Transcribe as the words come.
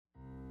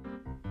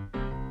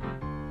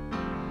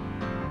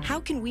How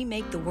can we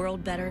make the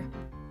world better?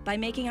 By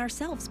making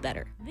ourselves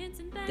better.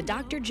 The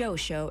Dr. Joe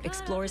Show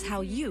explores how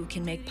you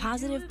can make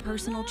positive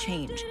personal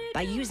change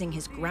by using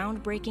his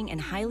groundbreaking and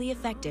highly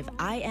effective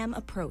I Am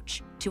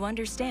approach to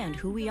understand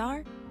who we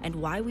are and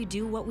why we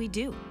do what we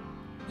do.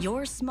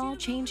 Your small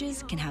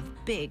changes can have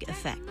big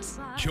effects.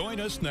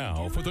 Join us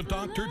now for the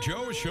Dr.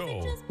 Joe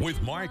Show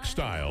with Mark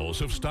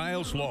Stiles of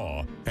Stiles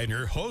Law and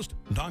your host,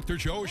 Dr.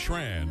 Joe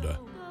Schrand.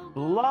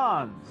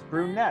 Blondes,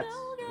 brunettes,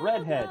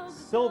 redheads,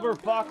 silver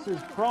foxes,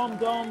 chrome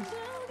domes,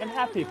 and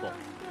half people.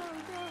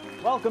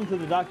 Welcome to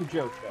the Dr.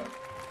 Joe Show.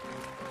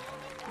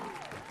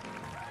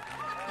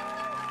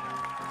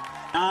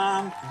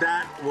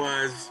 That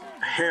was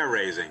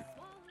hair-raising.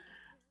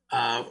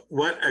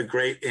 What a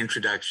great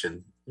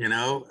introduction. You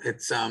know,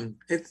 it's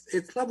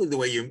lovely the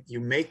way you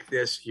make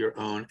this your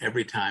own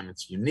every time.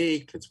 It's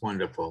unique. It's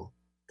wonderful.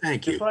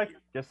 Thank you.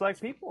 Just like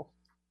people.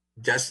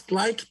 Just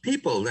like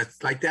people.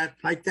 That's like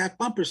that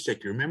bumper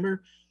sticker.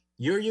 Remember,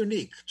 you're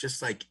unique,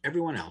 just like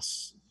everyone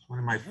else. One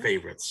of my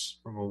favorites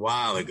from a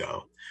while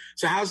ago.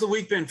 So, how's the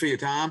week been for you,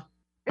 Tom?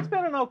 It's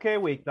been an okay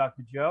week,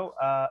 Dr. Joe.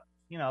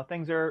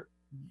 Things are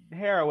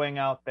harrowing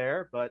out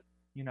there, but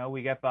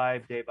we get by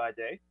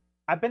day.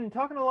 I've been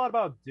talking a lot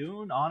about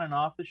Dune on and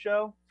off the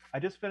show. I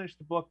just finished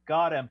the book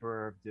God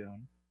Emperor of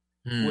Dune,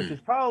 which is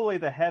probably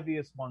the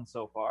heaviest one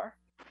so far.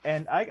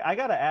 And I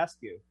got to ask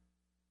you,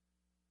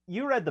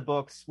 you read the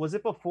books. Was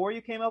it before you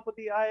came up with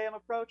the I Am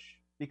approach?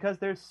 Because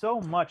there's so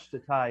much to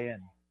tie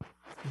in.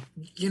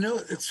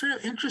 It's sort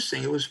of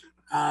interesting. It was,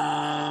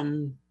 I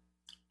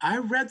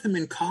read them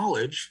in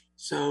college,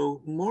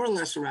 so more or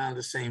less around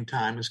the same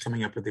time as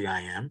coming up with the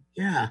I Am.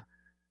 Yeah.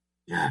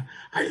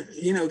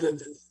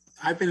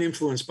 I've been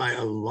influenced by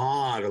a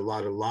lot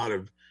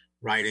of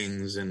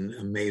writings and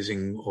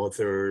amazing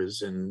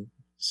authors and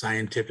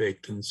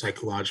scientific and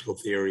psychological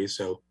theories.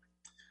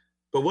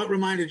 But what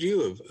reminded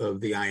you of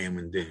the I Am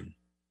in Dune?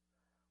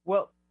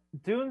 Well,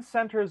 Dune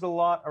centers a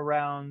lot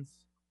around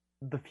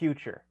the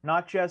future,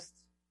 not just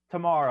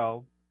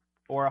tomorrow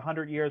or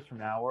 100 years from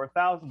now or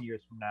 1,000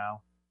 years from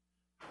now.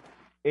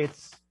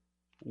 It's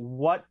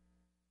what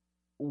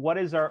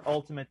is our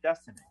ultimate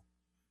destiny?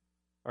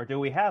 Or do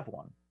we have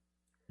one?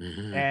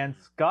 Mm-hmm. And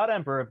God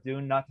Emperor of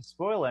Dune, not to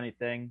spoil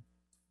anything,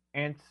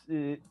 and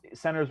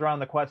centers around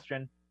the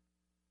question,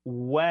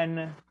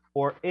 when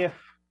or if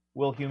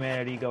will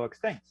humanity go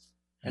extinct?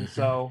 And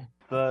so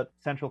the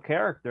central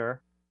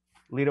character,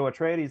 Leto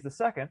Atreides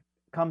II,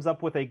 comes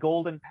up with a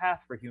golden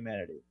path for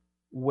humanity,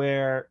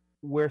 where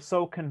we're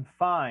so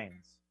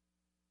confined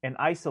and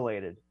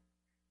isolated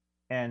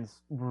and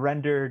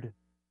rendered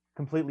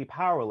completely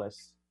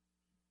powerless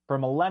for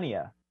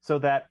millennia, so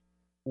that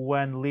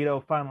when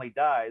Leto finally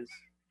dies,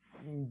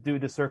 due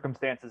to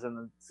circumstances in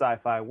the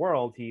sci-fi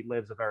world, he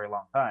lives a very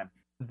long time,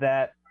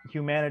 that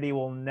humanity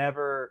will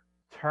never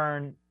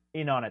turn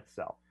in on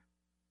itself,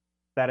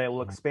 that it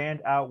will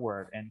expand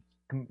outward and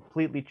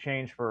completely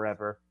change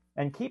forever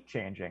and keep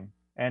changing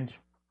and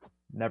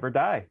never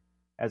die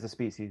as a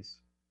species.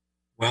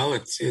 Well,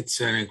 it's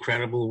an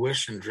incredible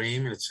wish and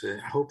dream.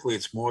 Hopefully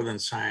it's more than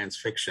science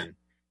fiction.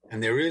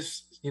 And there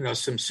is,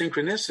 some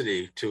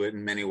synchronicity to it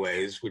in many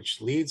ways,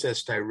 which leads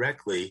us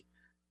directly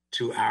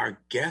to our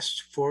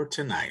guest for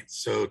tonight.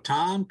 So,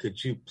 Tom,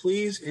 could you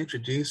please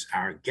introduce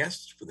our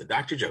guest for the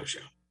Dr. Joe Show?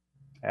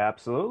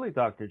 Absolutely,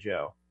 Dr.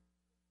 Joe.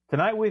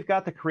 Tonight, we've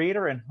got the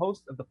creator and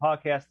host of the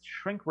podcast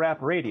Shrink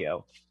Wrap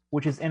Radio,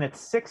 which is in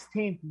its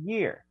 16th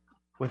year,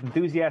 with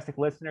enthusiastic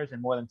listeners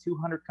in more than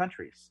 200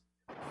 countries.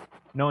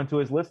 Known to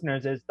his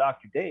listeners as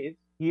Dr. Dave,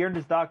 he earned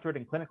his doctorate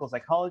in clinical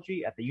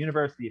psychology at the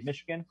University of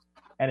Michigan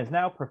and is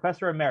now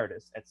professor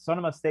emeritus at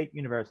Sonoma State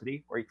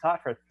University, where he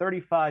taught for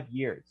 35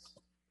 years.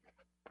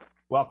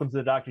 Welcome to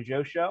the Dr.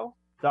 Joe Show,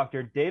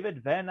 Dr.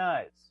 David Van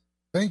Nuys.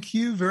 Thank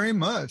you very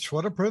much.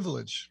 What a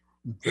privilege.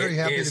 I'm very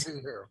happy to be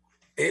here.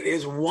 It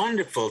is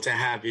wonderful to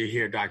have you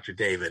here, Dr.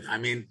 David. I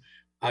mean,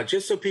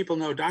 just so people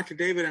know, Dr.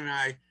 David and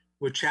I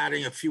were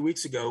chatting a few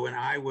weeks ago, and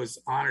I was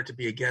honored to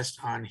be a guest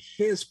on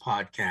his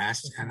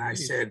podcast. And I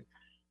said,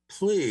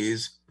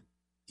 please,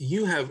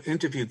 you have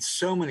interviewed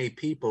so many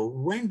people.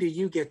 When do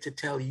you get to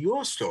tell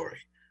your story?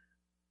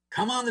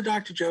 Come on the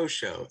Dr. Joe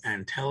Show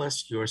and tell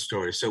us your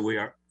story. So we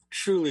are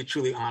truly,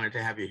 truly honored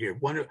to have you here.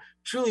 One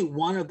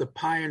of the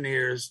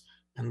pioneers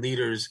and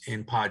leaders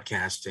in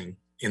podcasting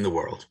in the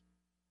world.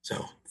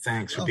 So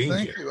thanks for being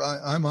here. Thank you.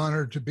 I'm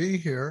honored to be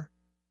here.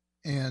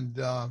 And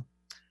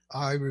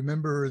I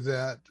remember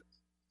that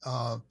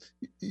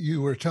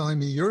you were telling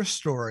me your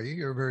story,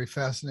 your very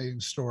fascinating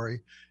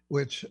story,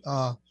 which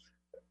a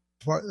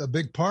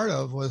big part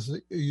of was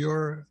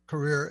your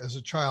career as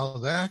a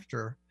child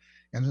actor.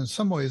 And in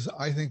some ways,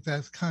 I think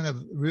that's kind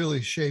of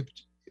really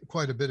shaped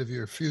quite a bit of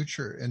your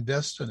future and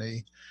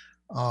destiny.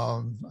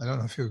 I don't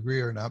know if you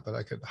agree or not, but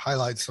I could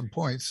highlight some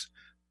points.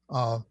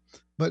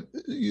 But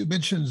you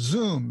mentioned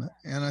Zoom,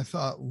 and I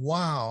thought,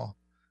 wow.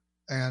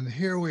 And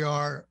here we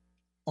are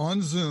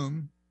on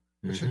Zoom,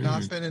 which had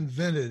not been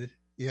invented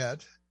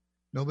yet.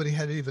 Nobody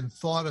had even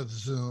thought of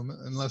Zoom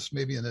unless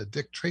maybe in a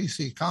Dick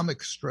Tracy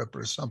comic strip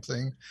or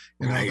something,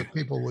 Right. that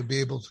people would be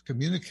able to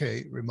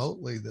communicate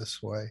remotely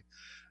this way.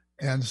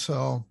 And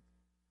so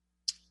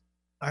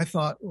I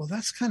thought, well,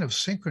 that's kind of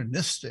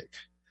synchronistic,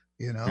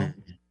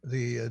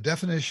 The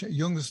definition,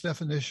 Jung's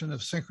definition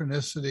of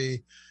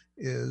synchronicity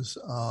is,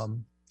 now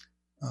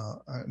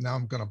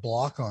I'm going to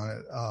block on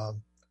it,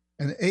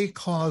 an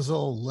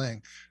acausal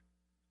link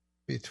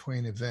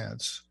between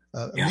events,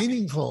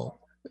 meaningful.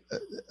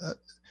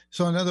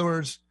 So in other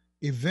words,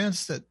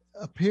 events that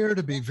appear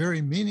to be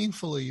very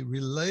meaningfully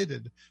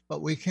related,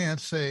 but we can't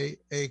say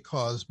A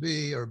caused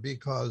B or B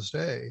caused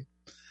A.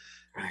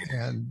 Right.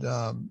 And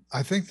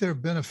I think there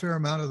have been a fair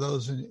amount of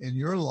those in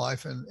your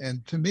life.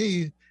 And to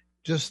me,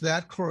 just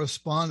that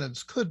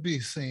correspondence could be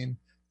seen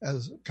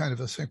as kind of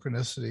a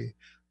synchronicity.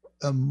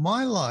 In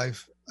my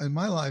life,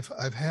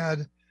 I've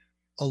had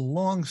a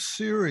long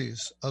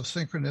series of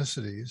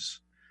synchronicities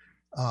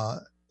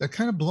that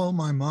kind of blow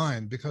my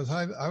mind, because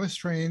I was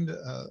trained,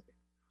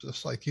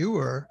 just like you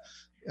were,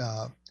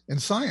 in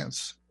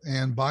science.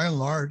 And by and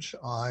large,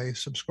 I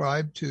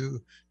subscribe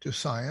to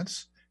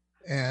science.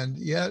 And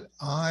yet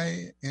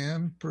I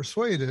am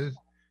persuaded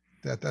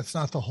that that's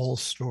not the whole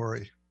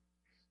story,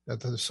 that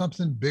there's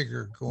something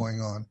bigger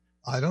going on.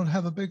 I don't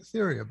have a big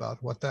theory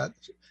about what that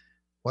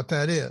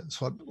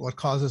is, what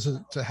causes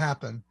it to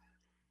happen.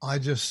 I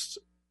just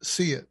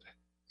see it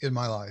in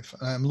my life.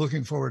 And I'm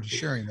looking forward to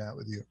sharing that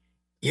with you.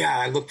 Yeah,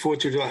 I look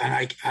forward to it.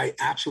 And I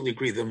absolutely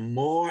agree. The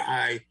more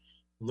I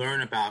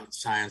learn about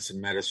science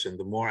and medicine,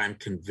 the more I'm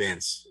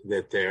convinced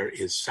that there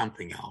is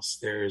something else.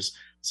 There's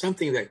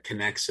something that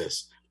connects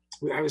us.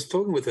 I was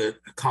talking with a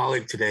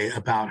colleague today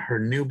about her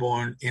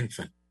newborn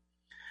infant.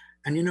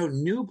 And,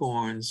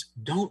 newborns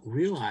don't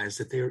realize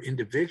that they are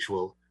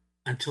individual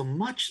until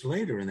much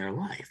later in their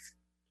life.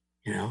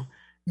 Yeah.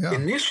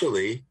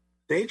 Initially,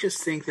 they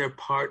just think they're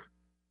part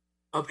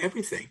of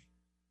everything.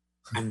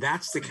 And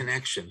that's the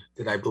connection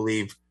that I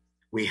believe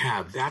we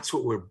have. That's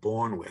what we're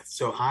born with.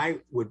 So I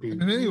would be. In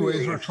many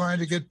ways, we're trying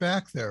to get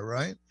back there,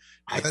 right?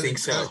 I think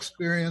so. That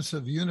experience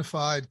of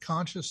unified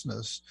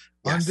consciousness,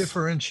 Yes.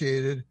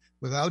 Undifferentiated,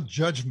 without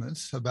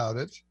judgments about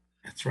it.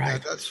 That's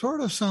right. That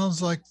sort of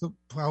sounds like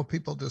how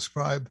people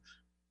describe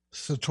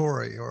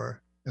Satori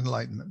or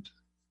enlightenment.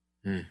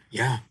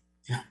 Yeah.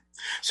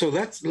 So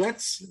let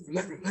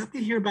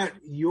me hear about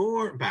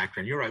your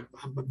background. You're right.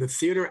 The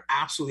theater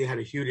absolutely had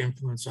a huge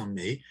influence on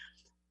me.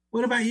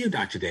 What about you,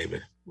 Dr.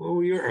 David? What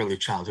were your early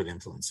childhood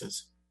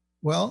influences?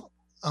 Well,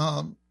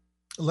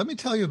 let me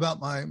tell you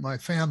about my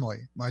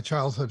family, my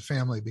childhood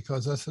family,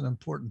 because that's an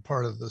important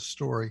part of the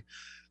story.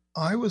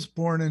 I was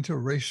born into a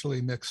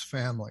racially mixed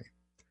family.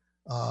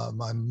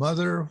 My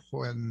mother,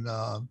 when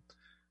I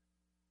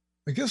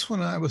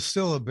was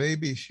still a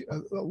baby,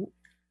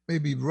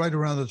 maybe right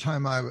around the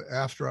time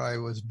after I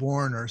was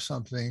born or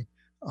something,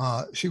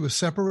 she was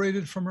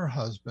separated from her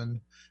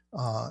husband.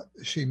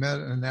 She met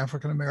an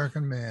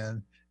African-American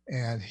man,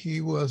 and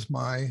he was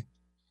my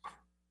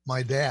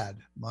dad,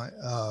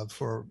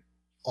 for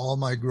all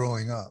my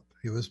growing up.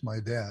 He was my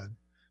dad,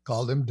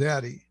 called him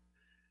Daddy.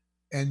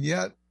 And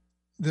yet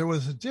there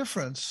was a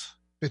difference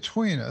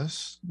between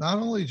us, not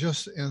only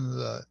just in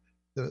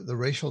the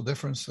racial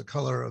difference, the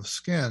color of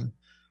skin,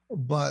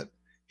 but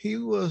he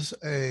was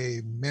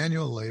a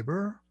manual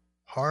laborer,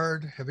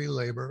 hard, heavy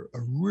labor, a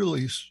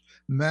really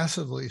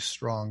massively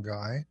strong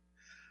guy.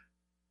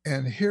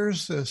 And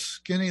here's this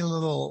skinny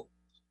little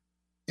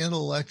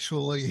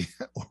intellectually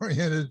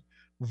oriented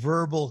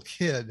verbal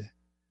kid.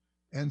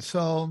 And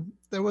so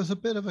there was a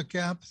bit of a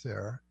gap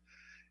there.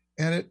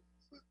 And it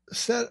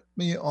set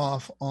me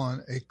off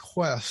on a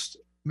quest.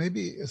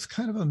 Maybe it's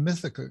kind of a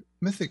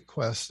mythic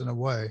quest in a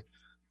way,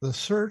 the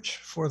search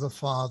for the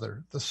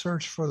father, the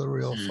search for the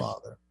real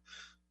father.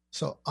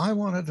 So I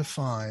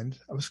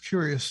was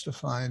curious to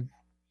find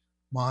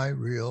my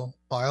real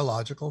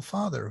biological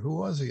father. Who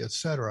was he,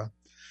 etc.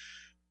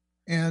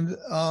 And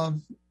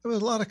there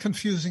was a lot of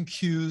confusing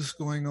cues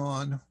going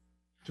on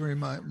during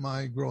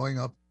my growing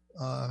up.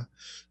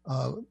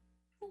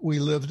 We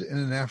lived in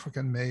an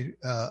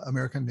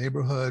African-American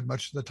neighborhood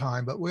much of the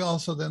time, but we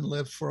also then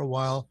lived for a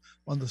while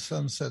on the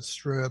Sunset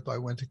Strip. I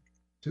went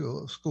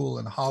to school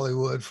in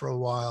Hollywood for a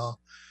while.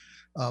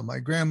 My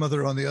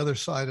grandmother on the other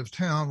side of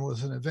town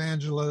was an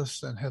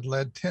evangelist and had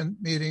led tent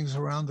meetings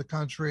around the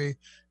country,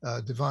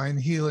 divine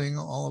healing,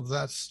 all of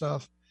that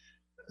stuff.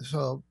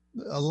 So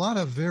a lot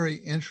of very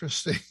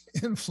interesting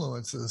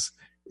influences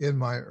in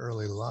my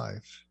early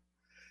life.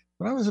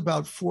 When I was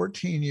about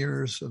 14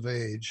 years of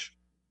age,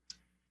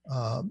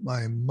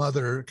 my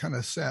mother kind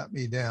of sat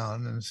me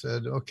down and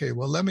said, okay,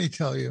 well, let me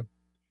tell you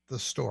the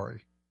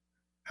story,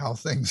 how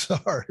things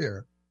are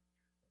here.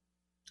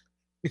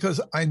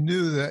 Because I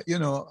knew that,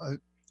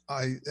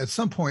 I at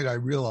some point I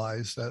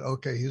realized that,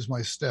 okay, he's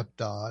my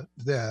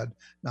stepdad,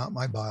 not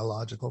my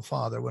biological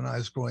father. When I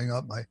was growing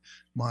up,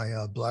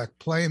 my black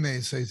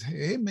playmate says,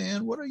 hey,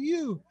 man, what are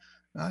you?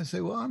 And I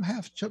say, well, I'm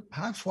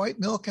half white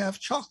milk, half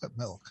chocolate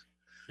milk.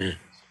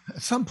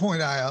 At some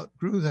point, I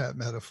outgrew that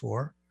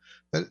metaphor.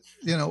 But,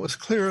 it was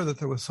clear that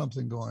there was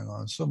something going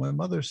on. So my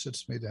mother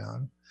sits me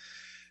down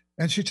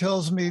and she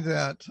tells me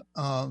that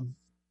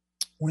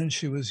when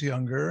she was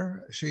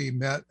younger, she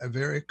met a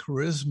very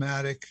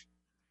charismatic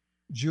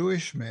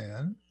Jewish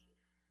man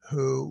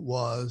who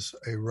was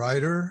a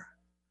writer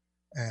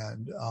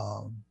and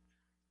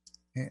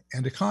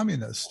a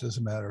communist, as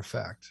a matter of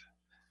fact.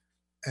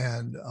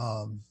 And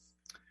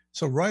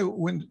so right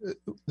when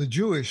the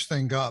Jewish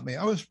thing got me,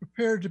 I was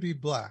prepared to be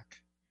black.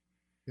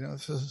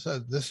 So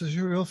said, this is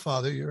your real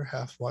father. You're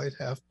half white,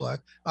 half black.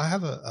 I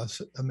have a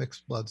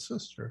mixed blood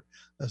sister,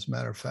 as a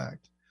matter of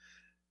fact.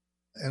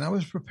 And I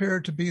was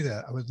prepared to be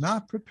that. I was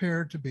not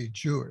prepared to be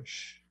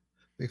Jewish,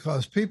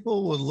 because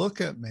people would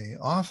look at me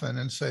often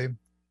and say,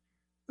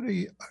 are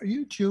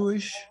you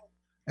Jewish?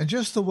 And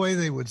just the way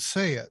they would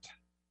say it,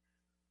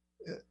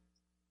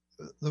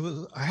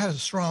 I had a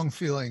strong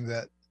feeling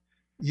that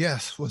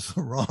yes was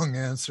the wrong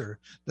answer,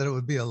 that it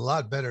would be a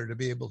lot better to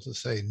be able to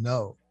say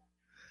no.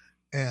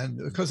 And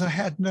because I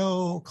had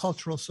no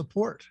cultural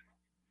support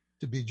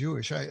to be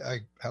Jewish, I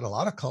had a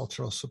lot of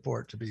cultural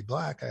support to be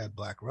black. I had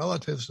black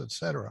relatives,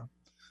 etc.,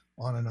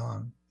 on and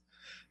on.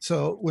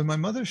 So when my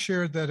mother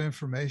shared that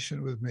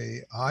information with me,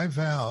 I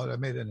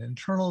made an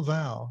internal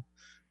vow,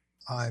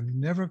 I'm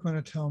never going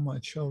to tell my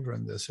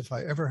children this. If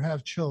I ever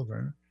have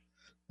children,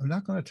 I'm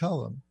not going to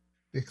tell them,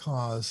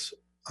 because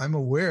I'm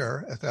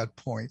aware at that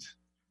point,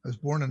 I was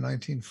born in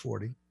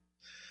 1940.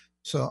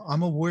 So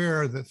I'm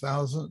aware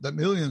that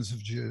millions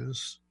of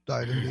Jews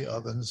died in the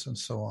ovens and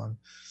so on.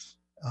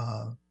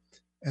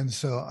 And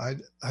so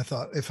I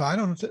thought, if I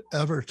don't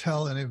ever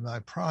tell any of my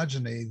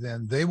progeny,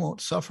 then they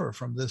won't suffer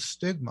from this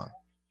stigma.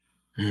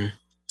 Mm.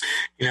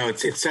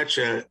 It's such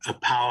a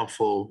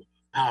powerful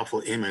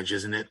image,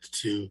 isn't it,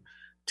 to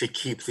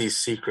keep these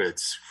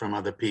secrets from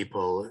other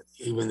people,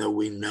 even though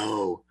we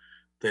know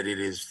that it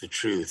is the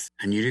truth.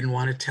 And you didn't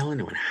want to tell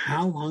anyone.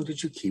 How long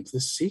did you keep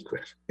this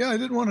secret? Yeah, I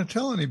didn't want to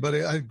tell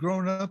anybody. I'd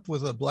grown up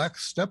with a black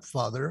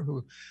stepfather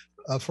who,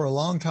 for a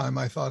long time,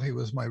 I thought he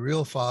was my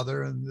real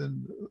father. And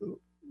then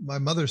my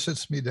mother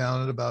sits me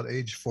down at about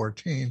age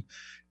 14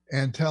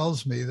 and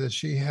tells me that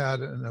she had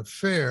an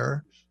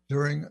affair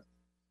during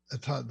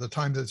the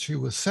time that she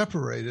was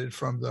separated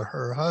from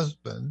her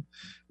husband,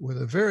 with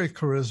a very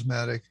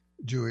charismatic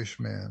Jewish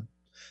man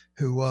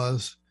who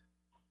was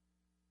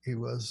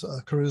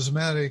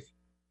charismatic.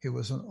 He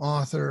was an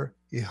author.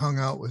 He hung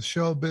out with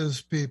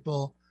showbiz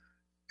people,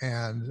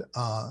 and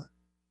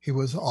he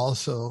was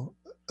also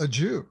a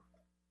Jew.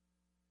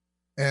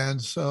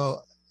 And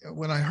so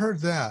when I heard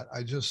that,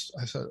 I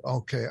said,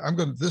 okay,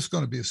 this is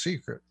going to be a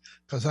secret,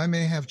 because I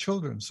may have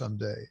children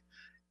someday.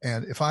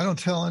 And if I don't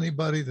tell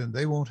anybody, then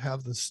they won't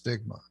have the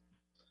stigma.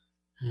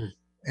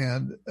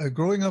 And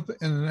growing up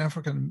in an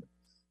African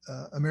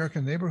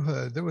American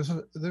neighborhood, there was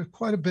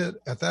quite a bit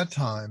at that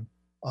time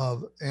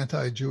of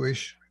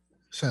anti-Jewish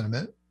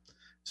sentiment.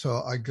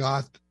 So I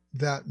got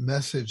that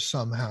message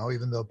somehow,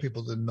 even though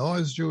people didn't know I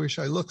was Jewish.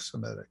 I looked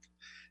Semitic.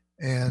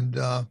 And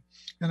I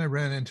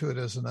ran into it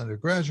as an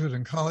undergraduate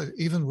in college,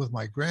 even with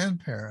my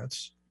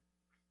grandparents.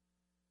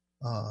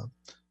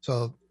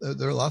 So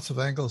there are lots of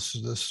angles to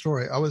this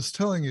story. I was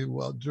telling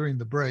you, during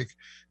the break,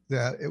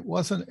 that it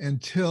wasn't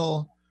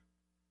until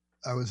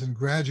I was in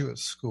graduate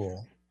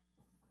school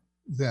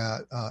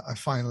that I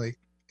finally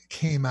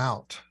came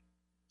out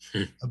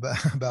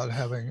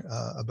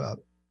about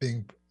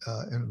being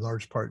in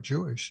large part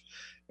Jewish,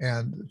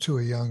 and to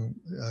a young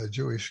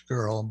Jewish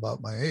girl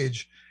about my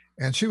age.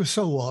 And she was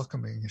so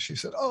welcoming. She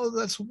said, "Oh,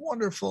 that's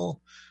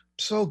wonderful.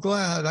 So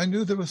glad. I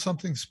knew there was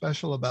something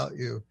special about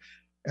you."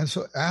 And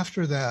so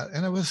after that,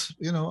 and I was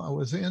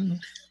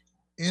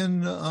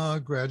in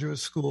graduate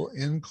school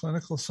in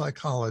clinical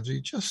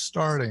psychology, just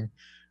starting,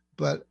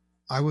 but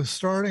I was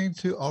starting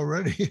to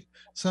already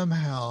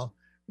somehow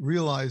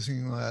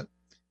realizing that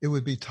it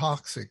would be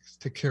toxic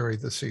to carry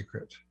the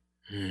secret,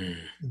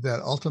 that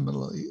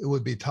ultimately it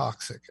would be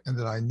toxic, and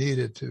that I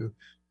needed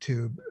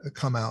to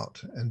come out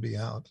and be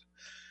out.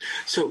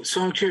 So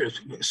I'm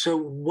curious. So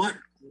what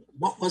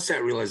was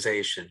that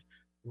realization?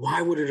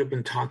 Why would it have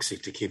been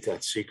toxic to keep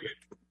that secret?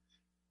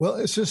 Well,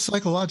 it's just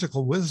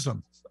psychological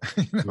wisdom.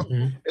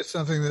 It's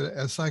something that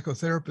as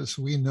psychotherapists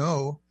we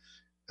know.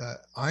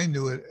 I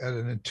knew it at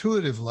an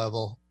intuitive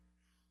level.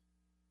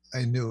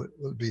 I knew it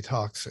would be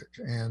toxic,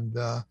 and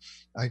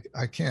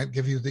I can't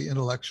give you the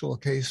intellectual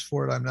case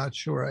for it. I'm not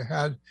sure I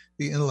had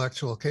the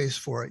intellectual case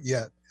for it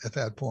yet at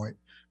that point,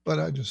 but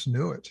I just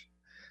knew it.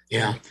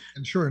 Yeah.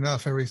 And sure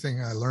enough,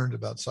 everything I learned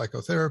about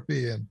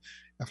psychotherapy, and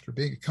after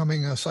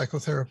becoming a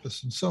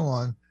psychotherapist and so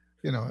on,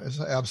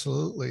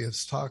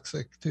 it's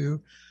toxic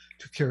to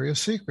carry a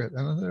secret.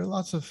 And there are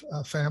lots of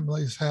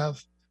families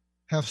have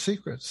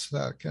secrets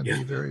that can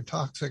be very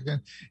toxic,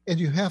 and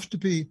you have to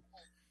be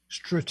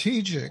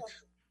strategic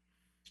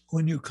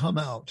when you come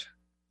out.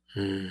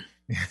 You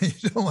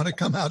don't want to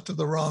come out to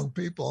the wrong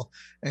people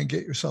and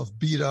get yourself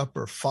beat up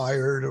or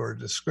fired or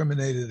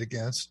discriminated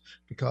against,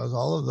 because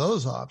all of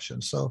those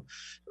options. So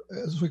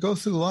as we go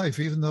through life,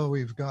 even though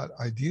we've got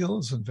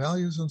ideals and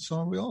values and so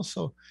on, we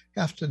also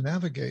have to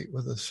navigate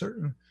with a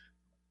certain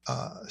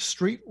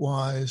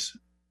streetwise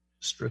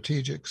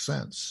strategic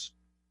sense.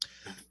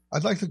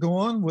 I'd like to go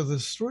on with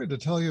this story to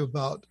tell you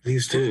about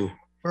Please do.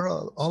 where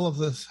all of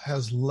this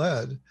has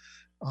led.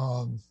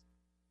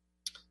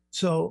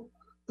 So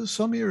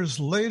some years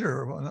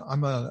later, when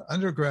I'm an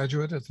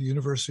undergraduate at the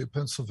University of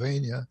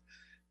Pennsylvania,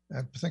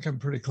 I think I'm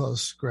pretty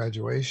close to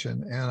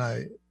graduation, and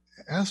I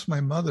asked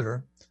my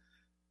mother,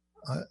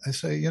 I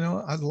say, you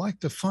know, I'd like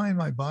to find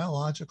my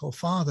biological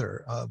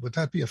father. Would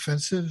that be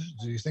offensive?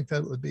 Do you think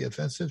that would be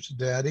offensive to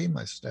Daddy,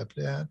 my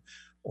stepdad,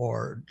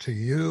 or to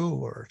you,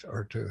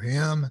 or to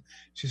him?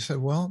 She said,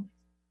 well,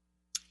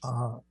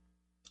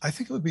 I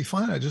think it would be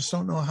fine. I just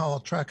don't know how I'll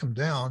track him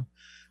down.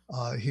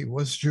 He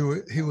was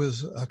Jewish. He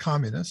was a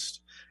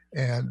communist,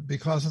 and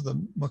because of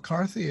the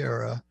McCarthy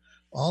era,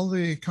 all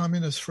the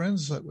communist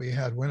friends that we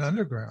had went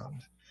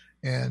underground,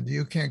 and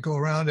you can't go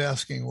around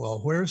asking, well,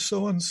 where's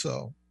so and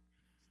so?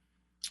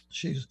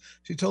 She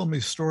told me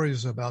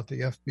stories about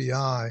the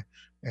FBI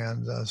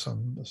and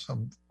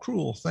some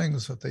cruel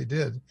things that they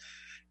did,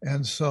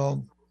 and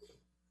so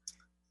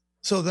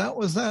that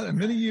was that. And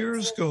many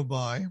years go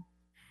by,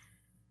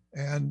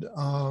 and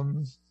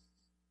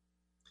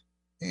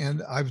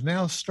I've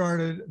now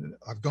started.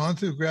 I've gone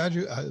through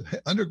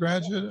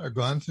undergraduate. I've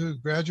gone through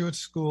graduate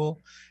school,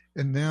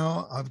 and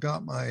now I've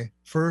got my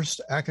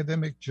first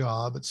academic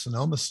job at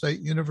Sonoma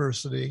State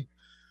University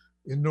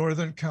in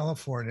Northern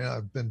California.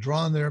 I've been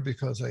drawn there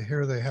because I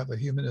hear they have a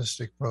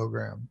humanistic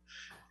program.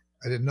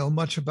 I didn't know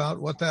much about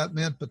what that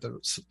meant, but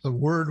the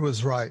word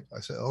was right. I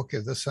said, okay,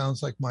 this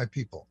sounds like my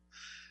people.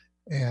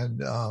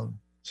 And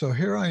so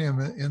here I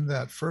am in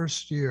that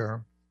first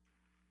year,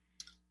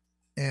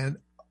 and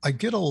I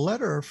get a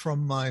letter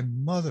from my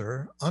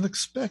mother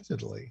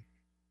unexpectedly.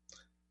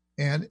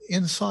 And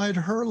inside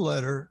her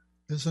letter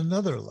is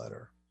another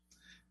letter.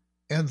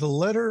 And the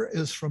letter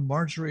is from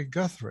Marjorie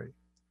Guthrie,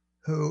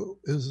 who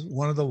is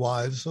one of the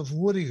wives of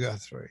Woody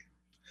Guthrie.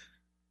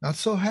 Now, it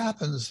so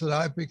happens that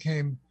I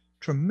became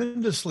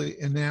tremendously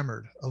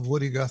enamored of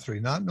Woody Guthrie,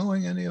 not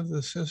knowing any of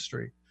this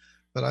history,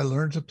 but I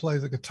learned to play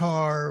the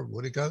guitar.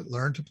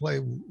 Learned to play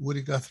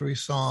Woody Guthrie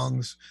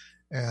songs,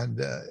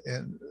 and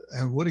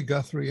Woody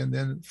Guthrie, and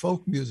then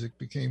folk music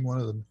became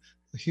one of the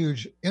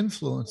huge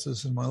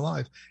influences in my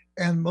life.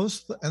 And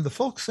the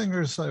folk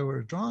singers I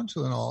were drawn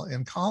to and all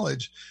in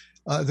college,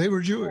 they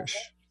were Jewish.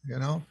 You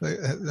know,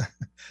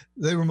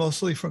 they were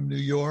mostly from New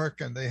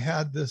York, and they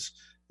had this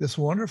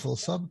wonderful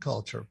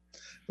subculture.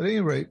 But at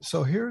any rate,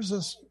 so here's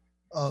this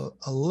a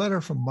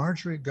letter from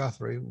Marjorie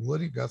Guthrie,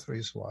 Woody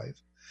Guthrie's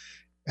wife,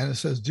 and it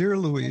says, "Dear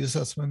Louise,"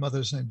 that's my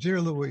mother's name.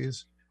 "Dear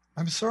Louise,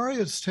 I'm sorry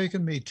it's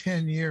taken me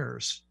 10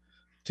 years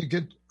to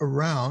get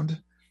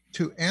around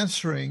to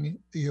answering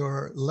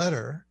your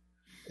letter.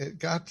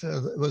 It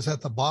was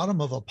at the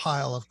bottom of a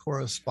pile of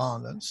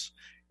correspondence.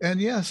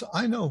 And yes,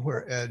 I know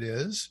where Ed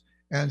is,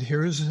 and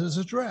here's his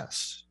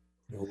address."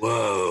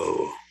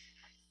 Whoa.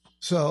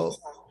 So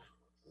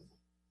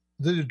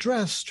the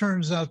address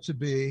turns out to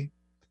be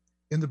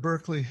in the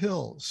Berkeley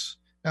Hills.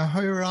 Now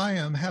here I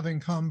am, having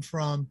come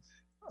from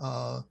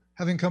Ann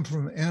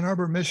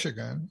Arbor,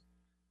 Michigan,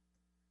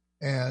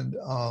 and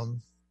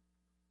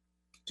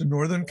to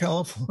Northern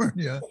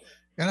California,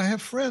 and I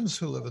have friends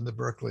who live in the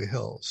Berkeley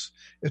Hills.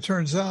 It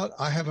turns out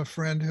I have a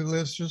friend who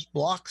lives just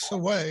blocks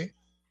away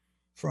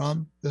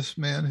from this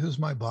man who's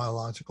my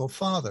biological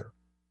father.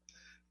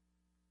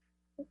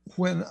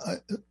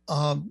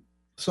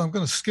 So I'm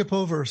going to skip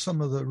over some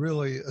of the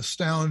really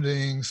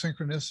astounding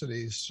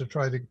synchronicities to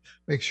try to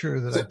make sure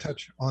that I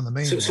touch on the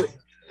main one.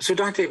 So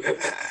Dr.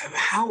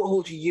 How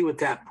old are you at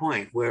that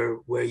point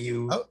where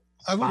you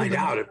find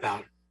out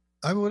about?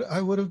 I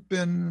would have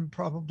been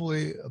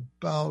probably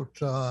about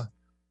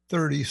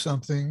 30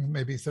 something,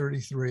 maybe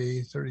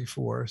 33,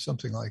 34,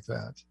 something like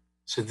that.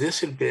 So this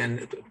had been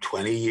a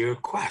 20-year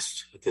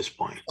quest at this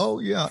point. Oh,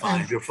 yeah.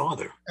 Find your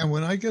father. And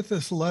when I get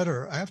this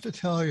letter, I have to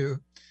tell you,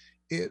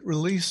 it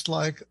released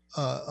like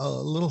a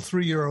little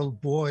 3-year-old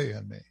boy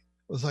in me.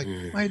 It was like,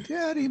 my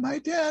daddy, my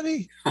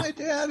daddy, my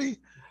daddy.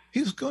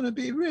 He's going to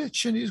be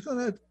rich, and he's going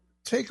to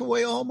take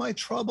away all my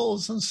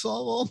troubles and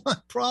solve all my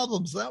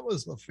problems. That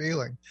was the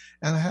feeling.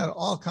 And I had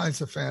all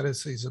kinds of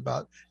fantasies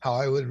about how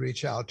I would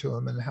reach out to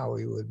him and how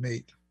we would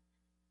meet.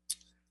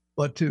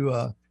 But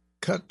to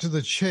cut to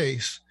the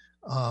chase,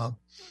 I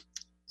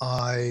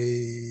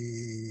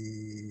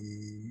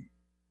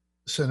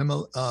sent him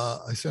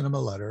a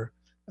letter,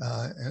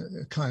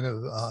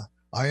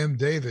 I am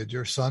David,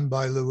 your son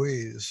by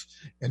Louise,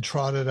 and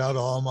trotted out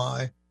all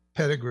my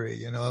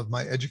pedigree, of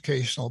my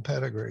educational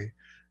pedigree,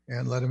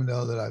 and let him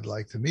know that I'd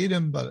like to meet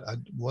him, but I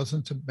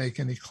wasn't to make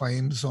any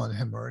claims on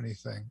him or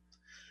anything.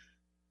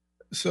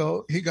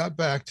 So he got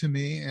back to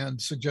me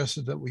and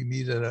suggested that we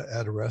meet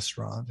at a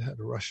restaurant, at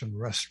a Russian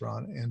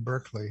restaurant in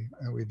Berkeley,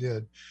 and we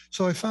did.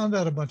 So I found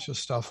out a bunch of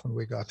stuff when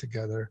we got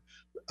together.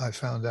 I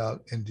found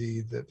out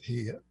indeed that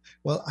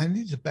I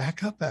need to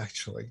back up,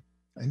 actually.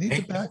 I need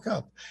to back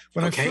up.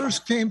 When I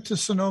first came to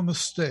Sonoma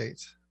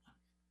State,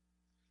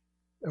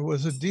 there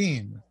was a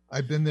dean.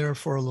 I'd been there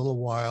for a little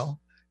while,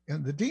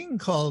 And the dean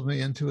called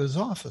me into his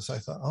office. I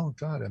thought, oh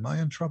God, am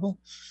I in trouble?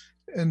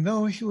 And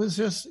no, he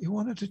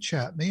wanted to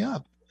chat me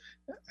up.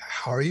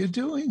 How are you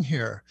doing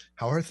here?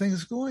 How are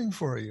things going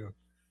for you?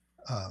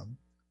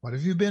 What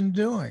have you been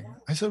doing?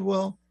 I said,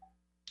 well,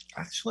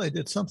 actually, I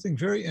did something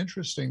very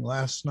interesting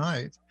last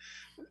night.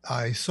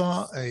 I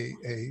saw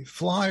a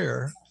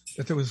flyer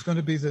that there was going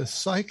to be this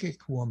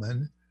psychic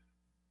woman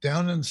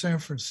down in San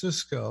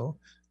Francisco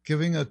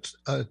giving a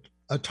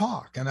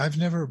talk. And I've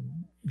never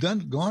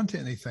gone to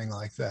anything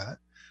like that.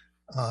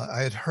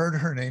 I had heard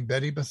her name,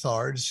 Betty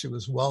Bethard. She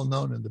was well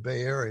known in the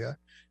Bay Area.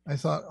 I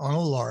thought, on a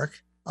lark,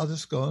 I'll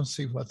just go and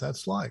see what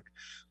that's like.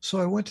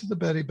 So I went to the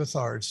Betty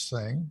Bethard's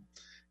thing,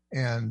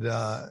 and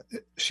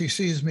she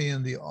sees me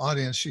in the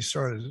audience. She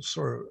started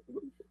sort of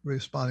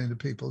responding to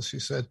people. She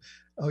said,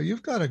 oh,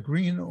 you've got a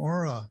green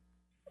aura.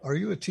 Are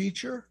you a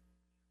teacher?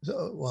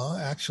 So, well,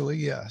 actually,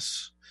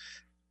 yes.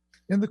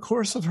 In the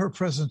course of her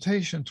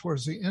presentation,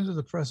 towards the end of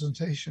the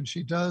presentation,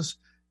 she does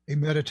a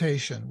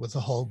meditation with the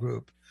whole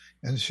group.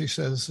 And she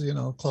says, you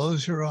know,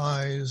 close your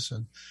eyes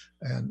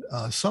and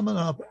summon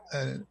up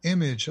an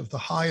image of the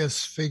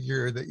highest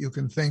figure that you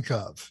can think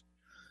of.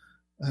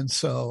 And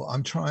so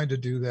I'm trying to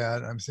do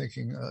that. I'm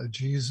thinking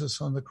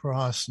Jesus on the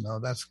cross. No,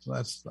 that's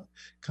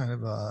kind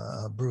of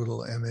a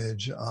brutal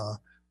image.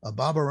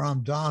 Baba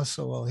Ram Das,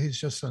 well, he's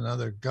just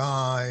another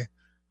guy.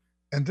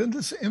 And then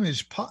this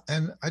image,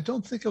 and I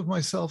don't think of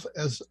myself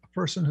as a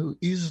person who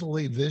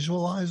easily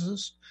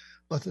visualizes,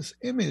 but this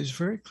image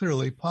very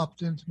clearly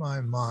popped into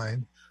my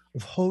mind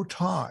of Ho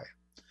Tai.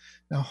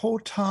 Now, Ho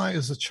Tai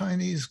is a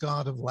Chinese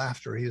god of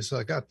laughter. He's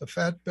got the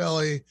fat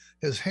belly,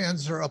 his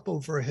hands are up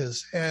over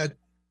his head,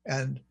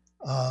 and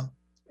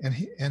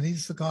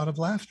he's the god of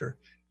laughter.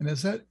 And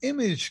as that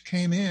image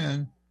came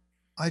in,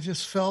 I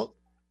just felt,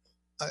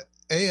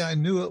 I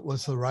knew it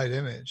was the right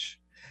image.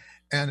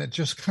 And it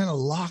just kind of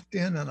locked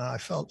in, and I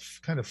felt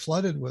kind of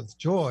flooded with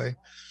joy.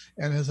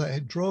 And as I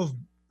had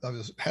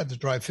to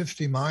drive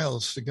 50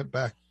 miles to get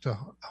back to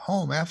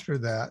home after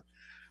that.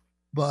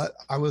 But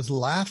I was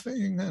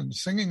laughing and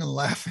singing and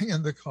laughing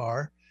in the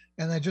car.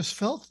 And I just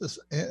felt this,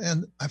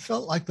 and I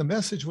felt like the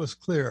message was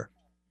clear.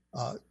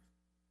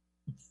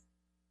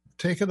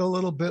 Take it a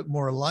little bit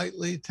more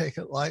lightly, take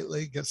it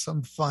lightly, get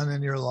some fun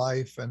in your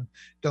life, and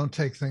don't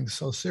take things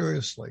so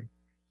seriously.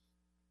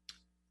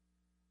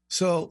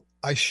 So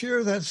I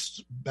share that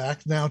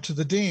back now to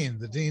the dean.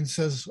 The dean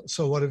says,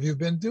 so what have you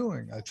been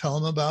doing? I tell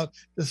him about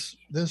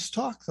this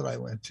talk that I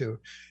went to.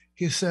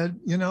 He said,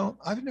 you know,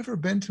 I've never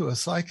been to a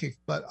psychic,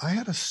 but I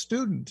had a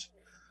student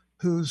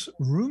whose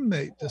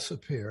roommate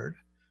disappeared,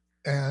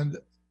 and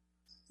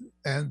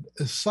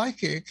a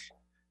psychic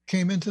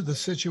came into the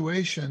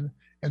situation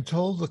and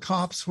told the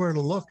cops where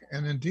to look,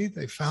 and indeed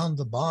they found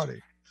the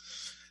body.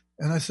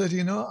 And I said,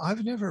 you know,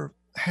 I've never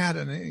had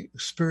any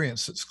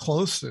experience that's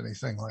close to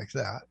anything like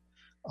that.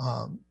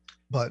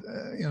 But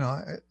you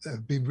know,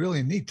 it'd be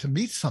really neat to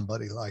meet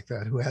somebody like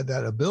that who had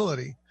that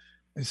ability.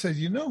 He said,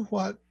 you know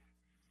what?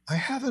 I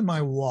have in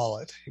my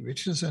wallet, he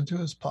reaches into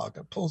his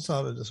pocket, pulls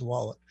out of his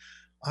wallet.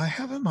 I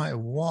have in my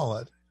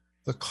wallet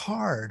the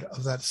card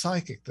of that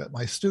psychic that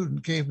my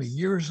student gave me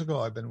years ago.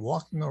 I've been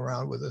walking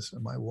around with this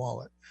in my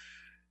wallet.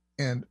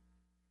 And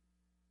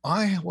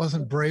I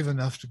wasn't brave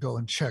enough to go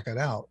and check it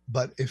out.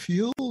 But if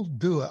you'll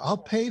do it, I'll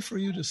pay for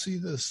you to see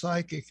this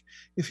psychic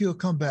if you'll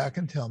come back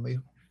and tell me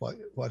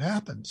what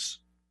happens.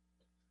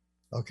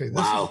 Okay,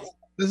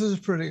 this is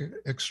pretty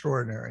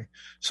extraordinary.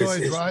 So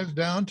I drive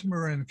down to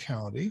Marin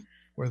County,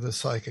 where the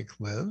psychic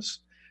lives,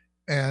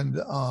 and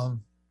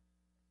I'm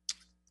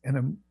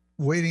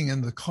waiting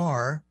in the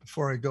car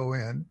before I go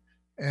in.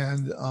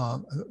 And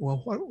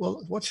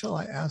what shall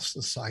I ask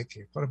the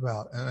psychic? What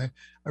about? And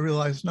I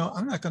realized, no,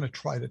 I'm not going to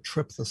try to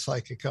trip the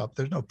psychic up.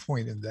 There's no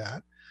point in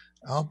that.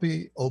 I'll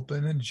be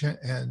open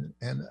and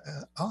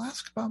I'll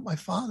ask about my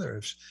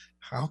father.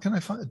 How can I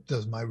find?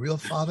 Does my real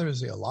father,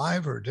 is he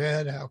alive or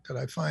dead? How could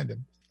I find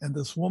him? And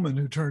this woman,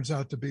 who turns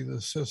out to be the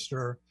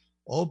sister,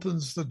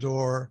 opens the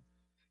door,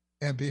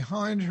 and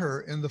behind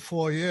her in the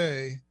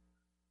foyer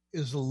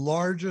is the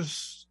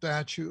largest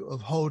statue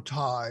of Ho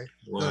Tai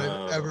that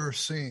I've ever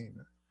seen.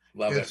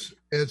 Love it.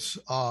 It's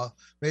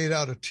made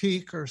out of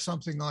teak or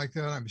something like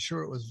that. I'm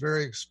sure it was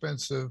very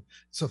expensive.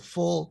 It's a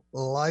full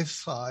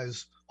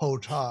life-size Ho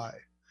Tai.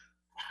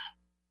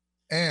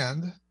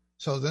 And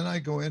so then I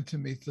go in to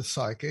meet the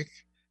psychic.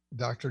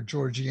 Dr.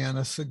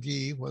 Georgiana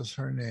Sagi was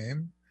her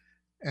name.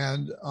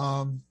 And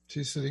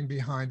she's sitting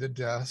behind a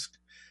desk.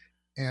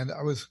 And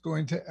I was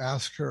going to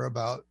ask her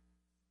about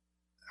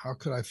how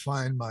could I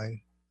find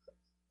my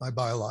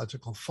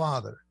biological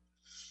father.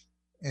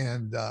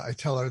 And I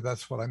tell her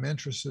that's what I'm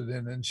interested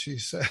in. And she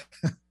said,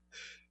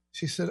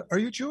 are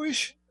you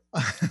Jewish?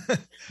 I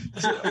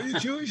said, are you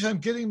Jewish? I'm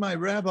getting my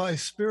rabbi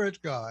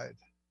spirit guide.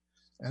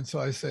 And so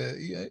I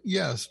say,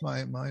 yes,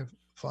 my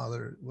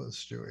father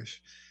was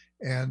Jewish.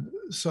 And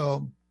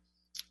so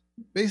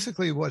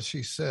basically what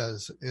she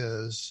says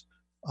is,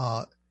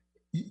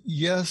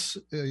 yes,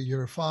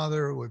 your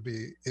father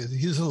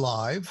he's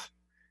alive,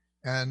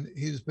 and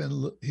he's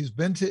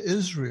been to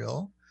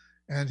Israel,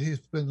 and he's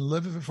been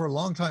living for a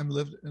long time,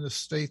 lived in a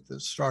state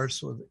that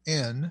starts with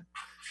N,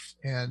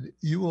 and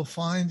you will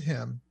find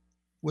him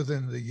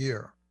within the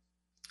year.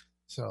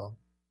 So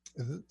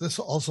this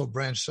also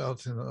branched out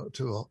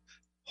to a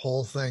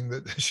whole thing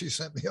that she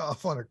sent me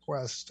off on a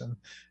quest, and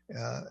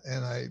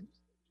I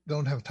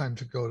don't have time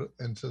to go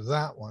into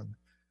that one.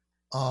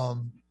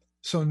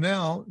 So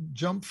now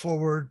jump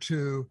forward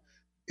to,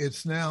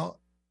 it's now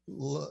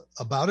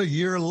about a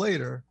year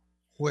later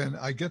when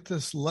I get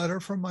this letter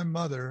from my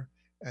mother,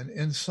 and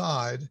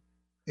inside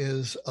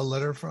is a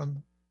letter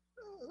from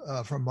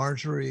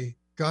Marjorie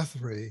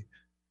Guthrie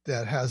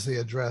that has the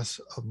address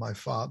of my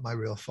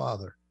real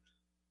father.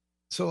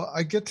 So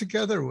I get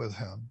together with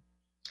him,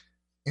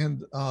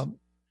 and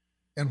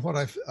what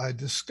I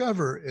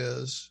discover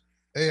is,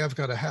 I've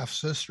got a half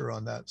sister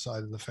on that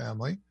side of the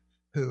family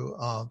who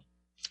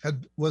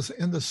was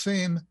in the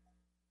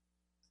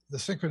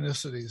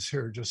synchronicities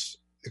here just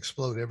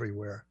explode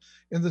everywhere.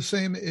 In the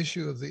same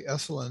issue of the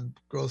Esalen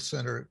Growth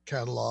Center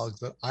catalog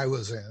that I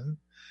was in,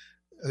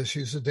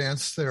 she's a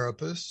dance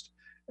therapist.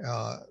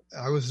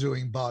 I was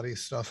doing body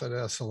stuff at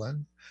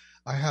Esalen.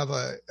 I have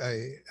a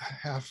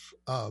half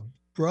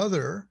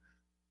brother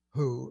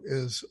who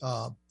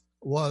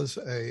was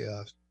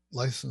a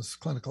licensed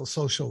clinical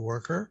social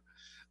worker.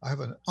 I have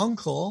an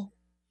Uncle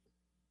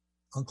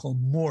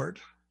Mort,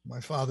 my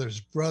father's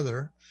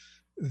brother.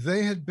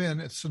 They had been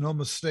at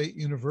Sonoma State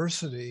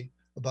University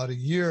about a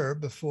year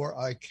before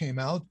I came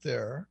out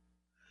there.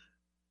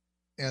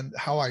 And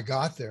how I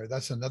got there,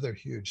 that's another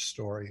huge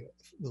story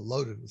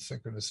loaded with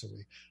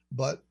synchronicity.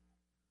 But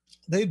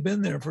they'd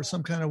been there for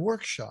some kind of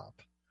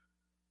workshop.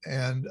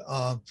 And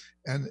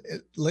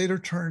it later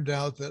turned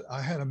out that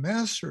I had a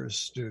master's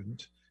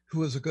student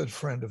who was a good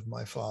friend of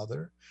my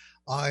father.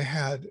 I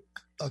had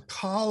a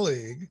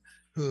colleague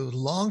who was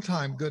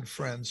longtime good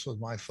friends with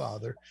my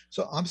father.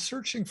 So I'm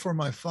searching for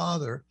my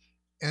father,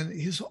 and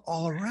he's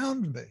all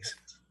around me.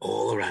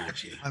 All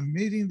around you. I'm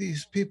meeting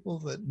these people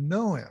that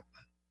know him.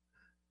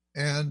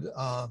 And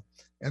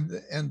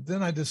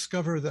then I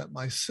discover that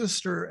my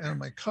sister and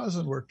my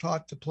cousin were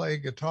taught to play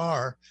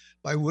guitar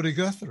by Woody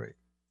Guthrie,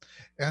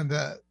 and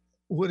that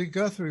Woody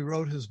Guthrie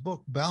wrote his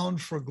book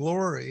Bound for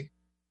Glory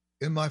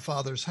in my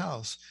father's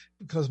house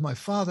because my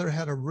father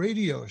had a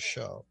radio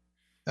show.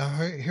 Now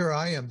here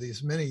I am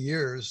these many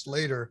years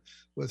later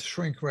with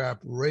shrink wrap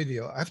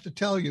radio. I have to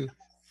tell you,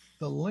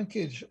 the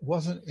linkage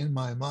wasn't in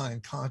my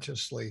mind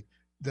consciously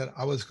that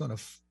I was going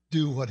to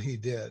do what he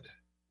did.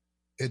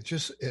 It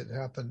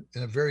happened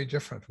in a very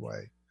different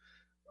way.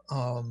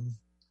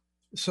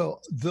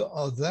 So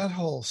that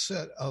whole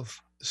set of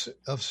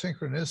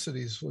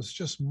synchronicities was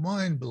just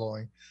mind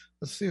blowing.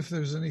 Let's see if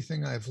there's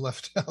anything I've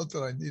left out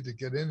that I need to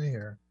get in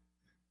here.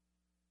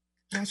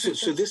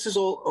 So this is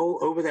all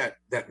over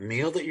that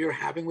meal that you're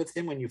having with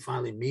him when you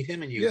finally meet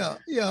him, and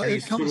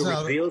it comes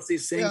out, reveals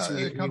these things, and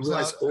you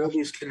realize all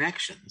these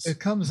connections. It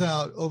comes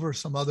out over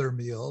some other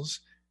meals,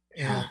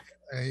 and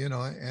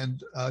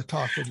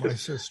talk with my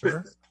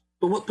sister.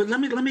 But let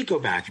me go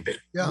back a bit.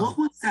 Yeah. What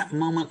was that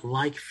moment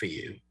like for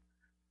you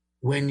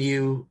when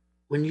you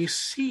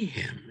see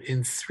him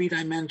in 3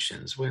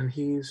 dimensions, when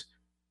he's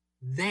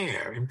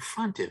there in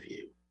front of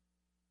you?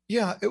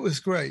 Yeah, it was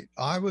great.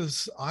 I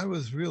was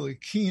really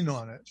keen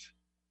on it.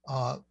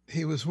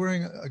 He was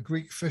wearing a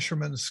Greek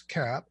fisherman's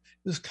cap.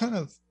 This kind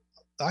of,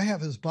 I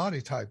have his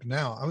body type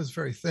now. I was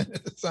very thin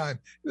at the time.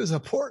 He was a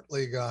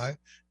portly guy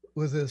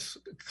with this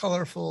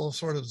colorful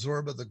sort of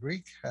Zorba the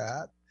Greek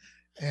hat,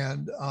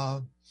 and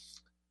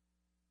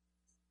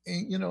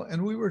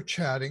we were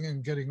chatting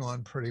and getting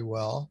on pretty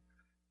well.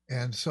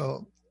 And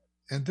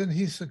then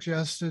he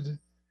suggested,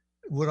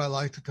 would I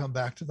like to come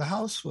back to the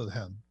house with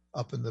him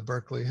up in the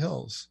Berkeley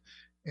Hills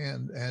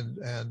and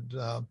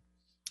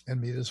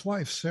meet his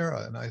wife,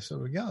 Sarah? And I said,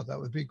 well, yeah, that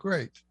would be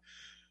great.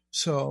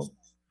 So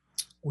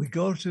we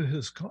go to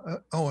his,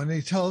 and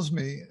he tells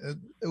me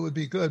it would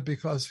be good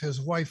because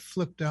his wife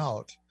flipped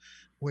out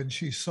when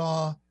she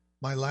saw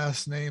my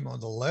last name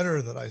on the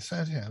letter that I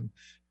sent him.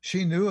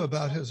 She knew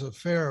about his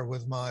affair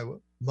with my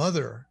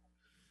mother,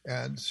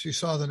 and she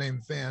saw the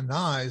name Van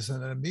Nuys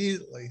and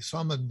immediately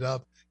summoned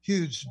up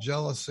huge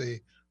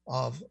jealousy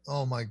of,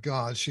 oh my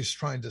God, she's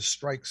trying to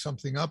strike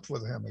something up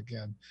with him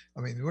again. I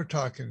mean, we're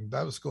talking,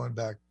 that was going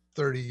back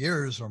 30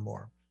 years or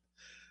more.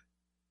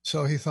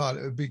 So he thought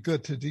it would be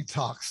good to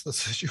detox the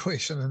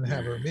situation and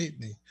have her meet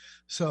me.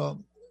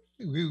 So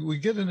we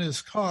get in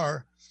his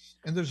car,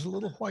 and there's a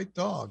little white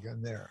dog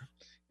in there.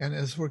 And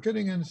as we're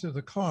getting into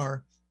the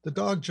car, the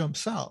dog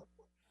jumps out,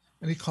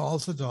 and he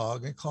calls the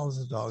dog and calls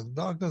the dog.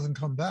 The dog doesn't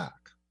come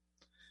back.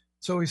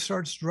 So he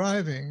starts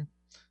driving,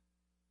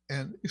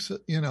 and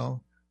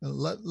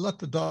let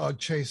the dog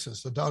chase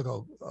us. The dog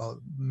will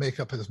make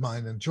up his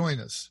mind and join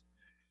us.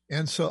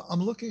 And so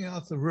I'm looking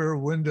out the rear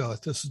window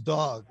at this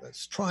dog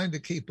that's trying to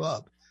keep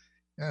up.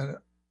 And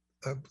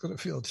I'm going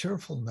to feel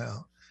tearful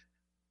now.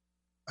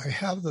 I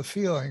have the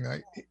feeling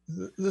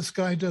this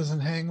guy doesn't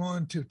hang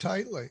on too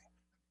tightly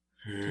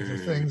to the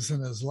things in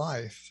his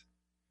life.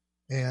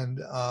 And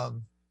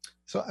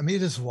So I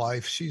meet his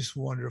wife. She's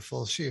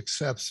wonderful. She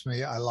accepts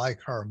me. I like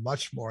her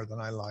much more than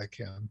I like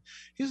him.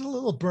 He's a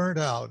little burnt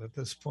out at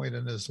this point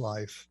in his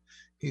life.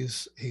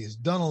 He's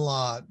done a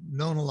lot,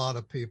 known a lot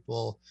of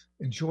people,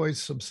 enjoyed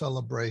some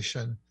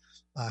celebration,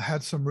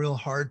 had some real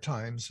hard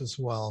times as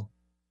well.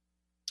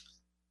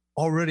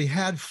 Already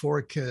had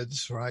 4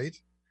 kids, right?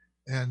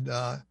 And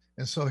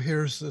so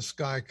here's this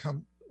guy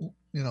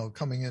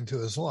coming into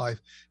his life.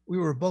 We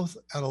were both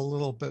at a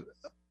little bit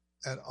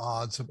at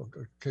odds about,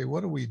 okay,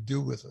 what do we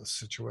do with this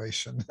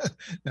situation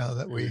now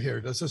that we're here?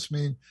 Does this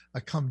mean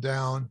I come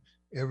down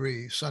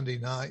every Sunday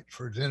night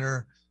for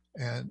dinner?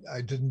 And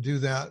I didn't do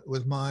that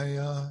with my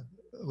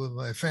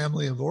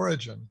family of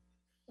origin.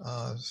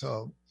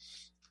 So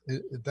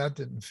that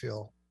didn't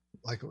feel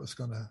like it was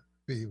going to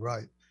be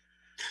right.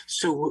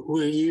 So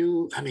were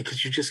you, I mean,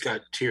 because you just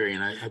got teary,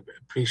 and I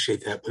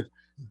appreciate that, but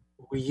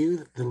were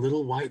you the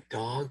little white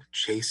dog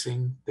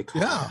chasing the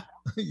car? Yeah,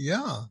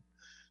 yeah.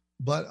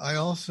 But I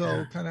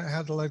also kind of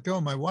had to let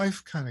go. My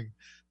wife kind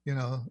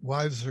of,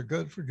 wives are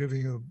good for giving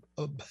you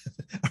a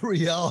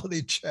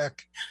reality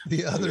check,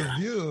 the other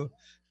view,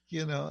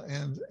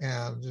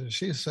 and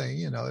she's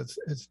saying,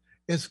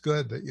 it's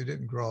good that you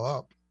didn't grow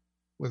up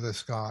with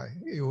this guy.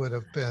 You would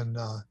have been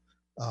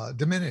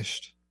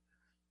diminished.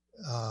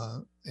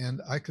 And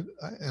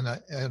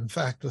in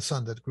fact, the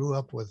son that grew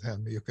up with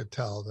him, you could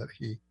tell that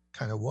he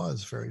kind of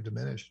was very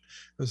diminished,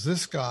 because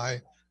this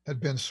guy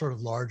had been sort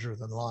of larger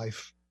than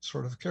life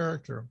sort of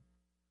character.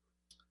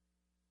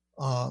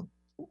 I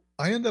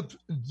ended up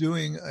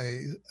doing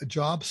a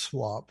job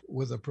swap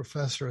with a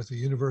professor at the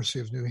University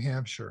of New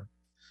Hampshire.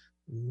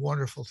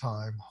 Wonderful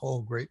time,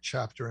 whole great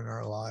chapter in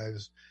our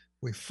lives.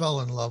 We fell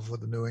in love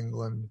with New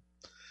England.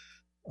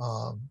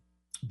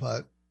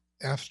 But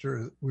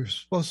after, we were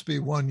supposed to be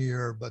 1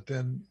 year, but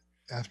then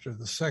after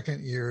the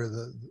second year,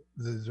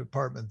 the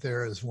department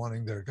there is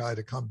wanting their guy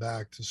to come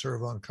back to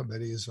serve on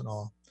committees and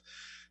all.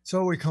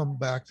 So we come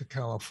back to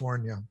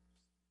California.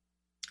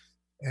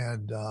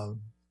 And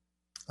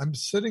I'm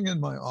sitting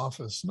in my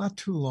office not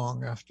too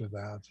long after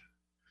that,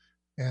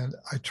 and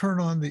I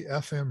turn on the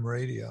FM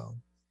radio.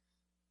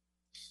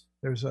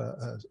 There's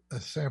a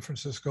San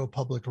Francisco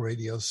public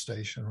radio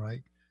station,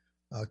 right?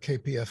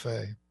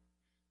 KPFA.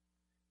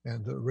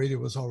 And the radio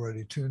was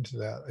already tuned to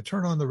that. I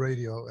turn on the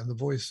radio, and the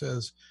voice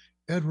says,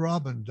 Ed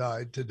Robin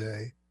died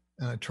today.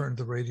 And I turned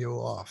the radio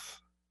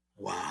off.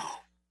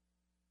 Wow.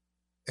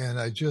 And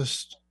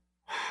that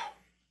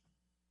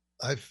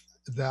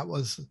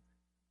was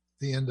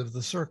the end of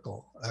the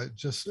circle.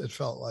 It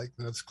felt like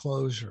that's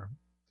closure.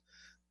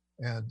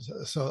 And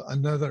so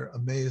another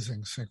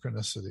amazing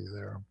synchronicity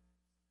there.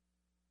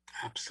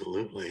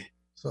 Absolutely.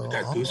 So I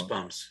got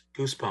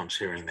goosebumps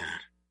hearing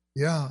that.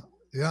 Yeah.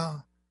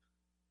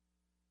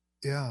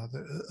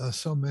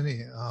 So many.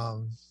 It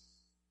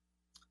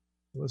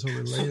was a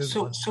related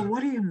one. So what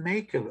do you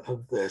make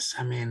of this?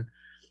 I mean,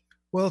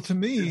 well, to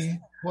me,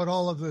 what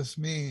all of this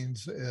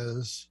means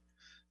is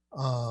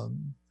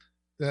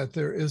that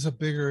there is a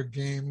bigger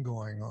game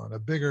going on, a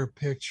bigger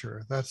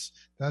picture. That's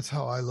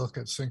how I look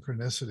at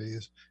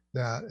synchronicities,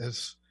 that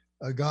it's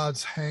a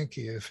God's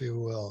hanky, if you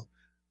will,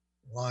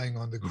 lying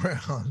on the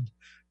ground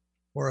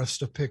for us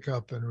to pick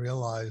up and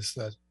realize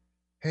that,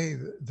 hey,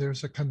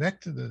 there's a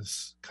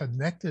connectedness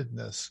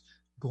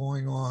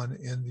going on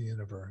in the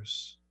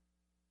universe.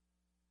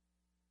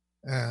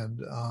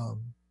 And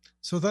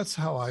so that's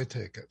how I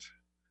take it.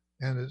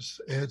 And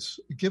it's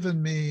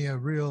given me a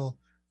real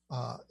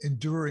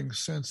enduring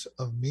sense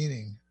of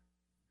meaning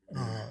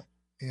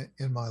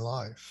in my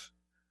life.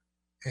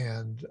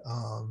 And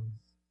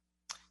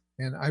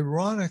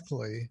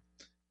ironically,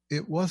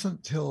 it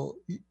wasn't till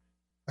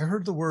I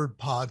heard the word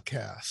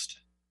podcast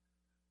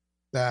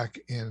back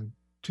in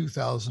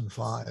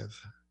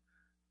 2005.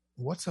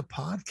 What's a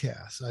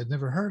podcast? I'd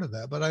never heard of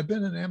that, but I'd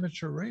been an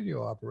amateur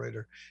radio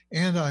operator,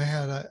 and I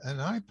had an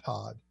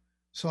iPod.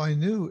 So I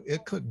knew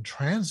it couldn't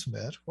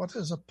transmit. What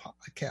is a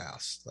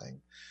podcast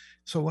thing?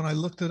 So when I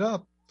looked it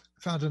up,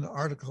 I found an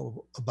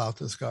article about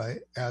this guy,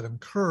 Adam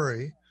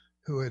Curry,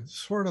 who had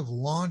sort of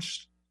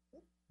launched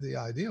the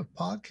idea of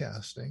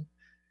podcasting.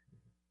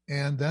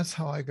 And that's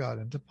how I got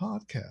into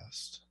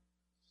podcasts.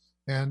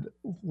 And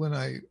when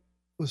I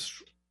was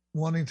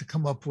wanting to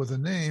come up with a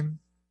name,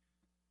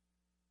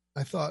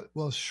 I thought,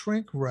 well,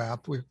 shrink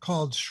wrap, we're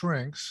called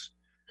shrinks,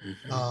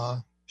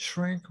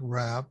 shrink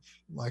wrap,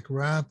 like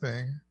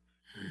wrapping,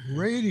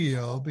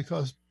 radio,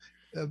 because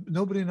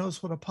nobody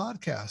knows what a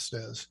podcast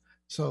is.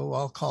 So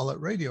I'll call it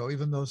radio,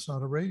 even though it's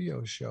not a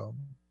radio show.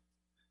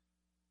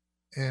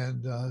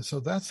 And so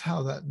that's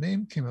how that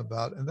name came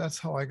about. And that's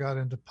how I got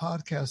into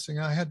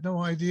podcasting. I had no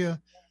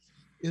idea,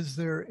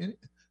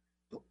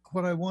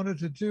 what I wanted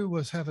to do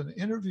was have an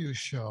interview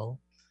show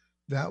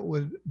that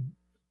would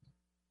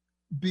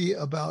be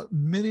about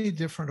many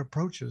different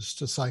approaches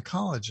to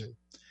psychology.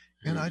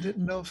 And I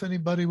didn't know if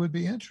anybody would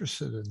be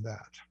interested in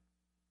that.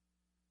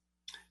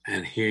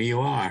 And here you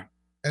are.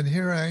 And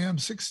here I am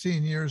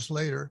 16 years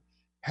later,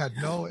 had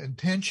no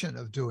intention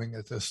of doing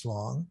it this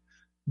long.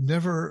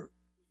 Never,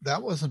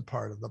 that wasn't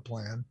part of the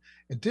plan.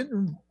 It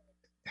didn't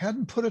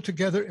hadn't put it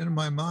together in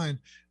my mind.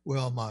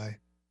 Well, my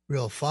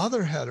real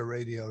father had a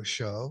radio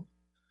show.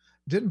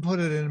 Didn't put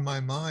it in my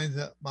mind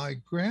that my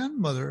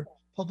grandmother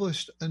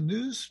published a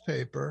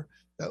newspaper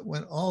that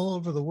went all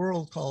over the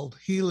world called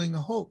Healing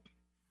Hope.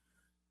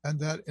 And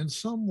that in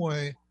some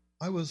way,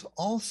 I was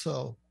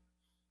also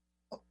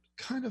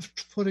kind of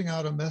putting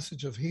out a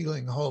message of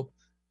healing hope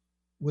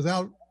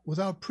without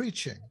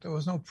preaching. There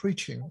was no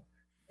preaching,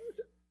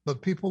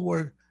 but people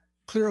were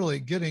clearly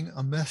getting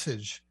a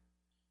message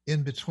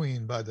in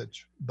between by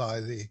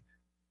the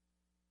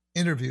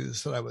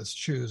interviews that I was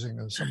choosing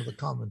and some of the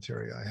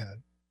commentary I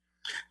had.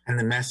 And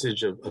the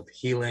message of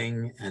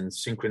healing and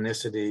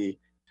synchronicity.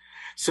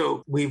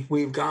 So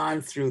we've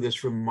gone through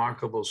this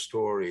remarkable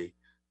story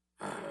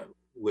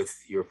with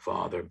your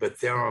father, but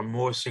there are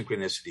more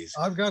synchronicities.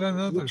 I've got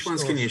another Which story.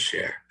 ones can you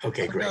share?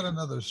 Okay, great. I've got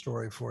another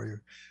story for you.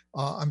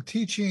 I'm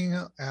teaching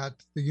at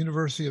the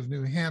University of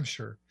New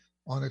Hampshire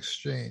on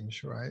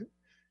exchange, right?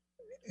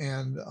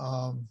 And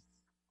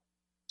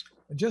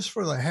just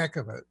for the heck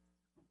of it,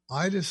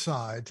 I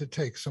decide to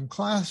take some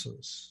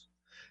classes.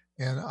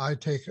 And I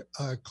take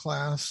a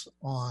class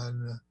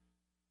on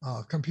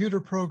computer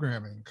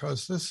programming,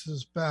 because this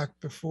is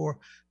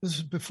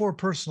before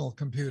personal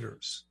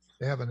computers.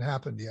 They haven't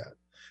happened yet.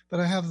 But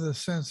I have the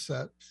sense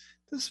that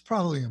this is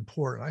probably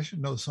important. I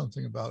should know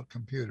something about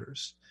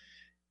computers.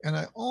 And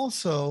I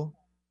also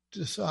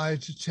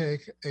decide to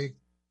take a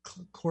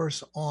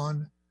course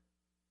on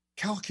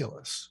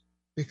calculus,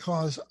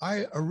 because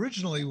I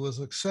originally was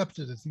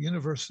accepted at the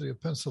University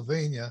of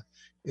Pennsylvania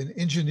in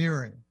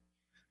engineering,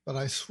 but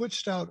I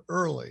switched out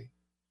early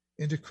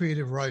into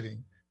creative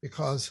writing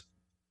because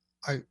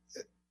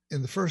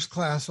in the first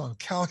class on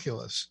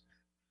calculus,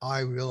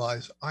 I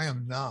realized I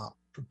am not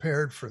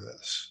prepared for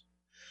this.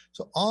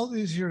 So all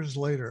these years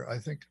later, I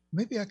think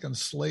maybe I can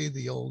slay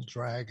the old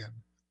dragon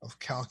of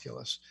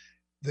calculus.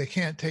 They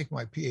can't take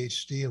my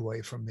PhD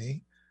away from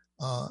me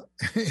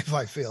if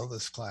I fail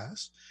this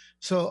class.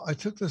 So I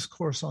took this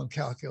course on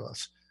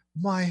calculus.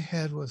 My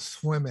head was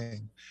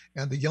swimming,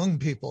 and the young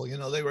people,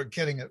 they were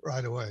getting it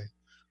right away.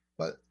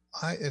 But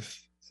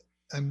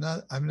I'm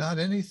not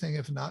anything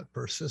if not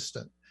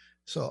persistent.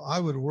 So I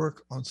would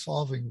work on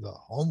solving the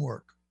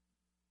homework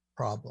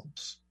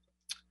problems.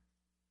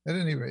 At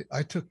any rate,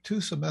 I took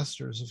 2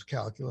 semesters of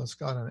calculus,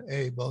 got an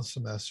A both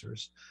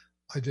semesters.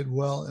 I did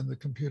well in the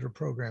computer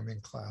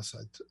programming class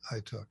I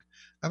took.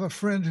 I have a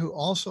friend who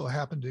also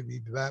happened to be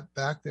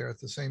back there at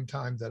the same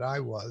time that I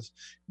was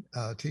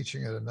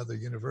teaching at another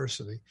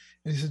university.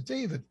 And he said,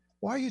 David,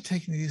 why are you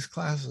taking these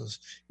classes?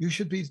 You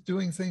should be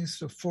doing things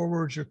to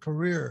forward your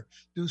career,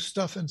 do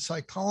stuff in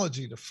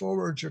psychology to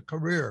forward your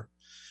career.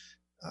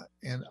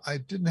 And I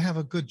didn't have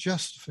a good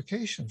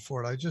justification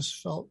for it. I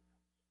just felt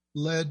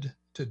led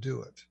to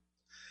do it.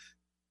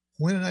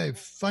 When I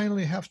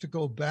finally have to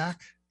go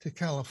back to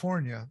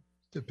California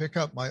to pick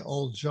up my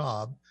old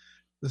job,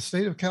 the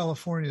state of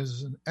California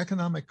is in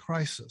economic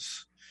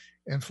crisis.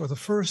 And for the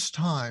first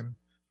time,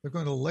 they're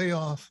going to lay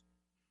off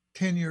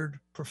tenured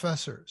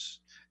professors.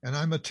 And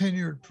I'm a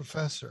tenured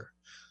professor.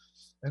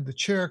 And the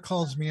chair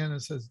calls me in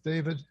and says,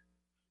 David,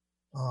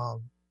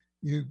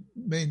 you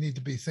may need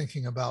to be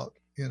thinking about,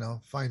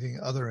 finding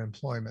other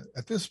employment.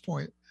 At this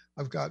point,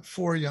 I've got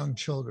 4 young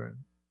children.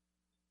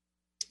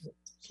 It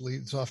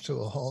leads off to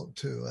a whole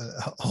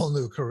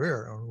new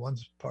career on one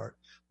part.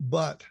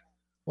 But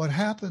what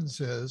happens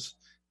is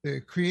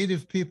the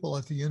creative people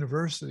at the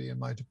university in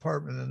my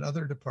department and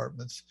other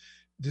departments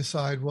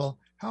decide, well,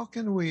 how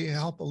can we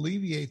help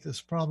alleviate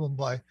this problem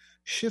by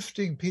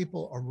shifting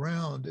people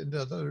around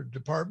into other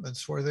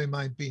departments where they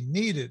might be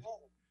needed?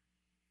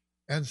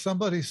 And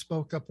somebody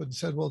spoke up and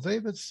said, well,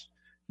 David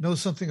knows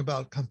something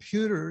about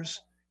computers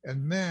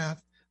and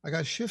math. I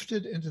got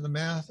shifted into the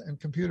math and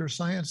computer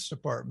science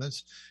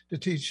departments to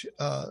teach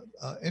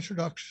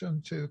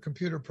introduction to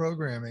computer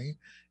programming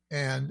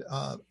and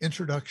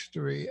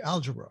introductory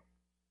algebra.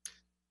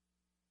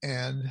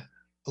 And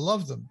I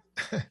love them.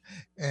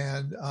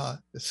 And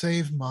it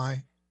saved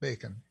my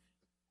bacon.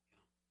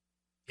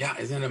 Yeah,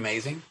 isn't it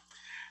amazing?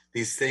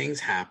 These things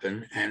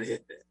happen, and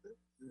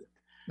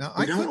now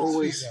I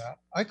couldn't see that.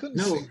 I couldn't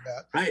see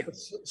that. Right.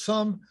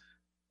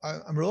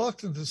 I'm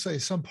reluctant to say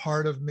some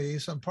part of me,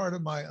 some part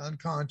of my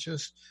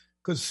unconscious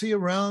could see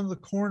around the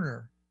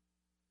corner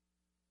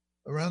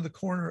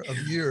of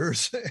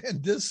years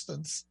and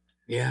distance.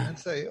 Yeah. And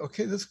say,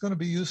 okay, this is going to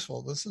be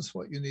useful. This is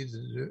what you need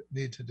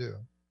to do.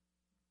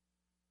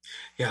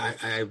 Yeah,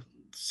 I have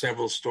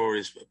several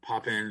stories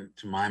pop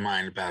into my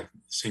mind about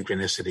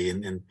synchronicity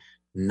and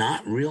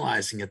not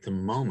realizing at the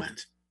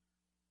moment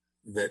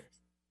that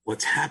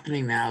what's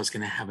happening now is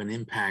going to have an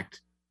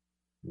impact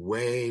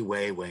way,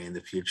 way, way in the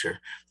future.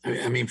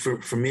 I mean,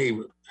 for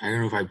me, I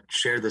don't know if I've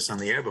shared this on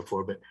the air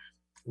before, but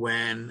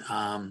when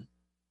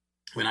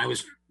I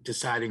was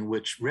deciding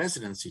which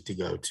residency to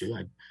go to,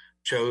 I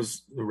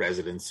chose the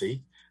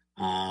residency,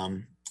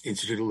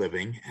 Institute of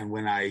Living, and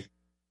when I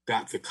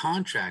got the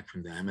contract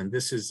from them, and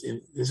this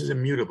is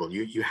immutable.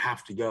 You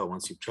have to go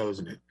once you've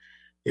chosen it.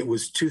 It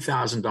was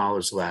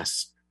 $2,000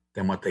 less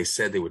than what they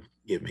said they would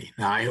give me.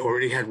 Now, I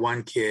already had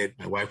one kid.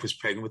 My wife was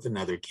pregnant with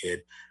another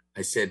kid.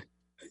 I said,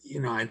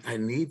 I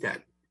need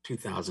that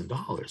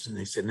 $2,000. And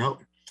they said, no,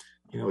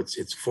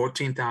 it's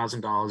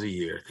 $14,000 a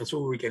year. That's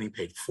what we were getting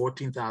paid,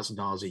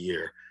 $14,000 a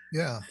year.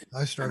 Yeah,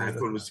 I started. And I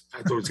thought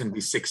it was going to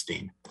be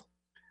 16.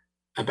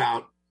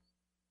 About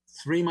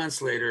 3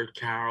 months later,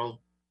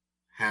 Carol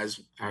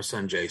has our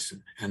son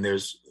Jason, and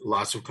there's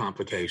lots of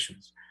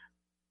complications.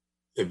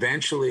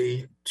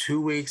 Eventually,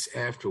 2 weeks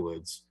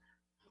afterwards,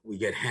 we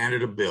get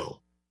handed a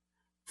bill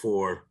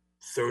for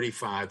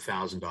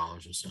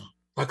 $35,000 or so.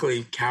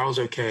 Luckily, Carol's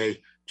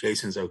okay,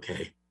 Jason's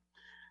okay.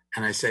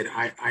 And I said,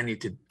 I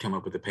need to come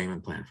up with a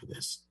payment plan for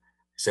this.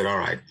 I said, all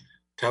right,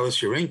 tell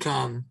us your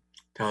income,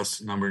 tell us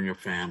the number in your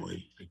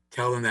family. I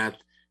tell them that,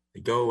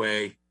 they go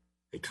away,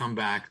 they come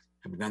back,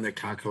 have done their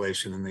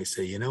calculation, and they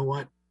say, you know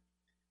what?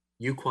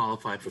 You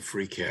qualify for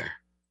free care.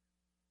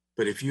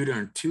 But if you'd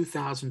earn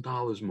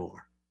 $2,000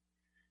 more,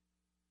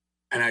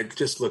 and I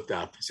just looked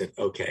up, I said,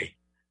 okay,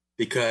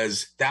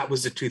 because that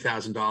was the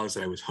 $2,000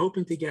 that I was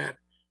hoping to get.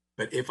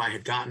 But if I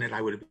had gotten it,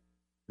 I would have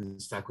been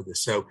stuck with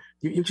this. So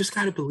you just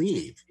got to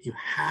believe. You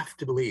have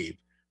to believe.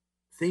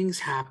 Things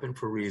happen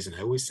for a reason.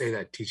 I always say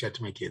that, teach that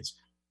to my kids.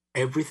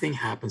 Everything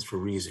happens for a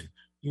reason.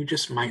 You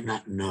just might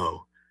not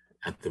know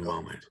at the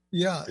moment.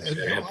 Yeah. And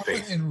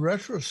in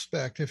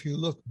retrospect, if you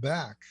look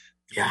back,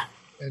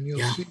 and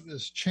you'll see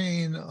this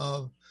chain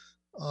of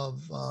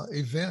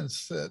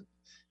events that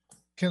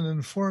can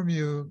inform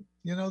you,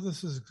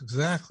 this is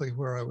exactly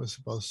where I was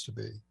supposed to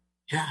be.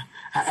 Yeah,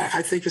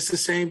 I think it's the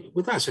same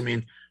with us. I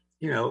mean,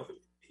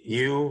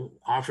 you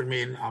offered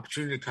me an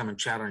opportunity to come and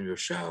chat on your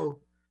show,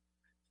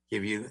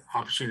 give you the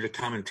opportunity to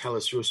come and tell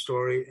us your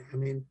story. I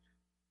mean,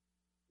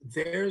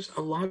 there's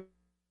a lot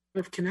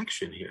of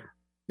connection here.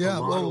 Yeah,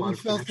 we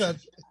felt that.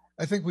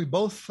 I think we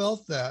both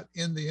felt that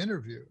in the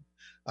interview.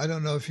 I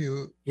don't know if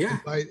you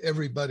invite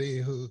everybody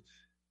who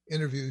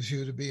interviews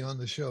you to be on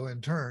the show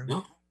in turn,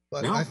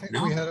 but I think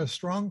we had a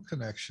strong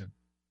connection.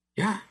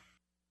 Yeah.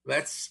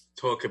 Let's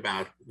talk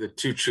about the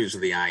two truths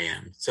of the I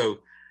am. So,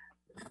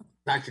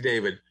 Dr.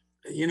 David,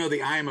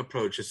 the I am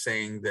approach is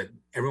saying that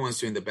everyone's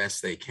doing the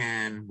best they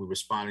can. We're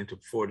responding to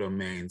 4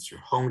 domains: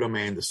 your home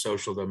domain, the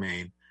social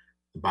domain,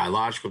 the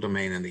biological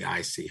domain, and the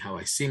I see, how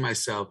I see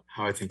myself,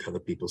 how I think other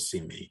people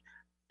see me.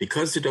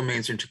 Because the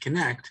domains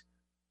interconnect,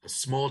 a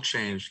small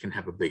change can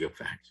have a big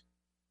effect.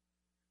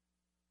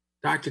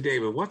 Dr.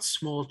 David, what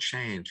small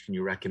change can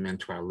you recommend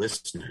to our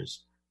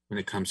listeners when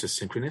it comes to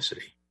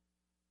synchronicity?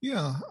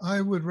 Yeah,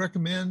 I would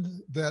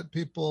recommend that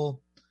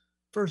people,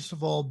 first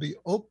of all, be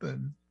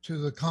open to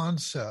the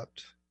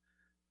concept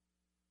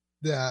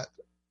that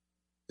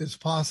it's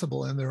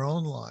possible in their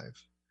own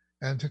life,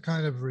 and to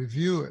kind of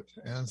review it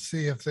and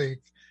see if they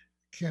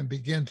can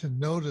begin to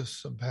notice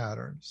some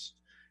patterns.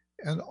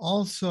 And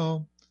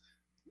also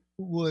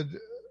would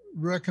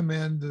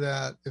recommend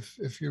that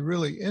if you're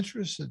really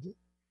interested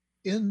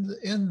in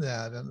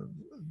that and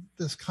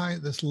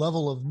this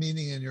level of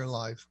meaning in your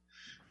life,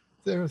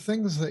 there are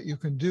things that you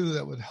can do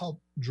that would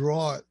help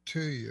draw it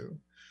to you,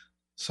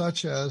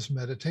 such as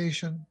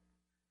meditation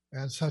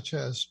and such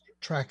as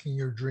tracking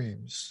your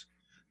dreams.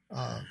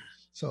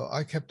 So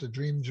I kept a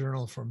dream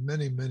journal for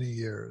many, many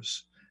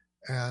years.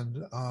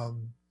 And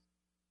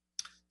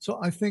so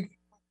I think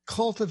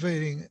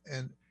cultivating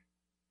an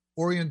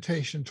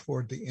orientation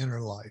toward the inner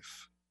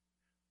life,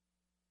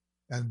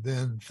 and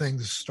then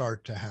things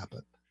start to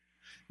happen.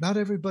 Not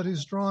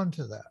everybody's drawn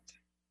to that.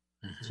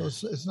 So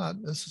it's not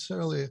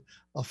necessarily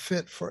a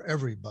fit for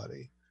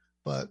everybody,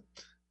 but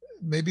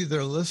maybe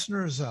there are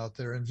listeners out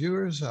there and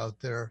viewers out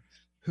there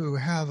who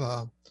have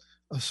a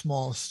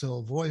small,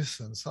 still voice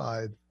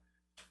inside,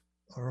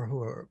 or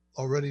who are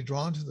already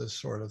drawn to this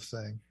sort of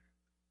thing,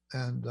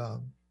 and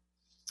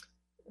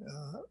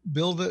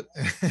build it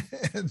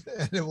and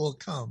it will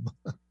come.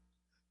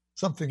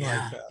 Something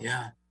like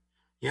that.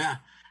 Yeah.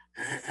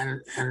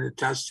 And it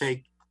does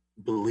take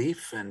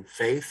belief and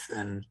faith,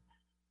 and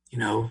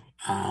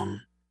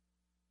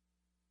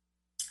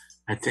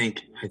I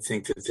think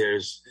that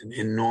there's an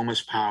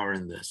enormous power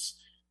in this.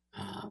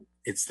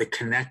 It's the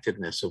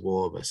connectedness of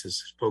all of us.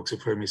 As folks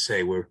have heard me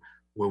say, we're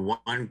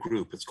one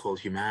group. It's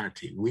called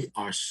humanity. We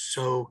are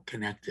so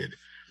connected,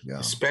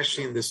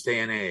 especially in this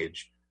day and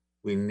age.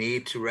 We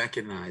need to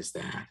recognize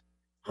that.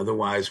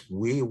 Otherwise,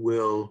 we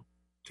will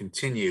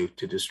continue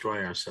to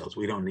destroy ourselves.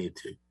 We don't need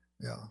to.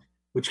 Yeah.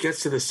 Which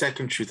gets to the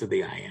second truth of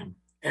the I am.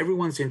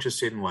 Everyone's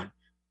interested in what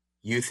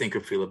you think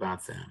or feel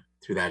about them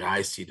through that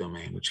I see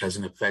domain, which has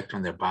an effect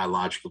on their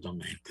biological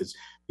domain. Because,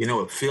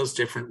 it feels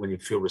different when you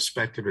feel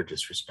respected or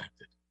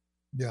disrespected.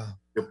 Yeah.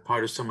 You're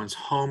part of someone's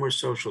home or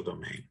social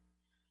domain,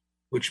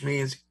 which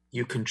means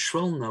you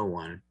control no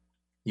one,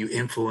 you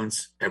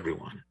influence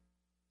everyone.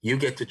 You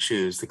get to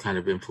choose the kind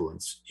of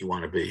influence you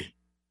want to be.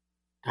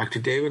 Dr.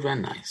 David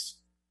Van Nuys,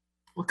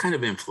 what kind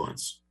of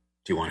influence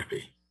do you want to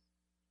be?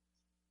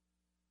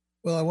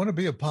 Well, I want to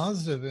be a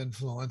positive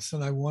influence,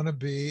 and I want to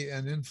be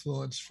an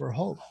influence for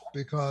hope,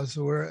 because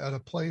we're at a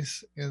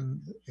place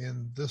in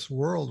this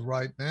world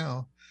right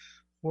now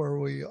where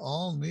we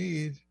all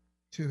need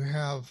to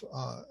have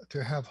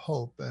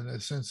hope and a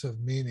sense of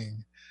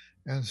meaning.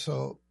 And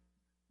so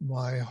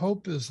my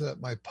hope is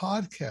that my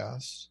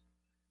podcast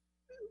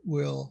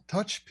will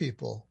touch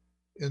people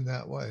in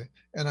that way.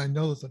 And I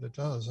know that it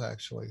does,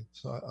 actually.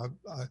 So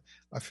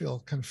I feel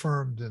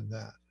confirmed in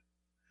that.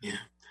 Yeah.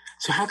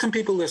 So how can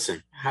people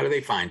listen? How do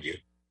they find you?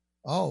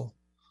 Oh,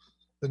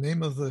 the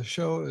name of the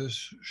show is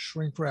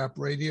Shrink Wrap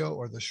Radio,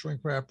 or the Shrink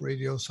Wrap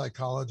Radio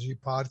Psychology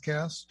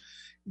Podcast.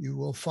 You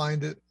will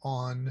find it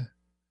on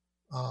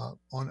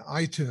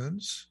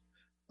iTunes.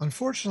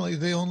 Unfortunately,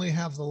 they only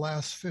have the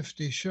last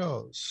 50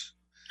 shows.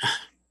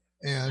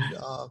 And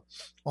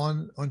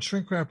on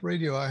Shrink Wrap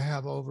Radio, I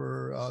have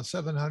over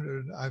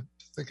 700. I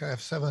think I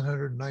have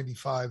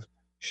 795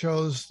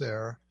 shows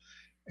there.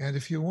 And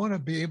if you want to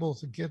be able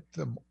to get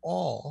them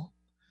all,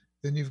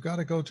 then you've got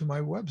to go to my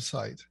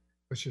website,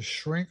 which is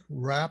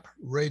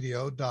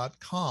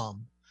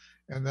shrinkwrapradio.com.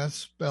 And that's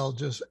spelled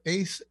just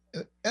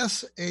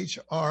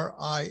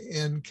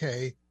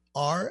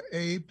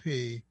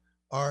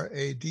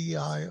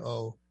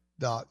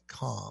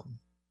shrinkwrapradio.com.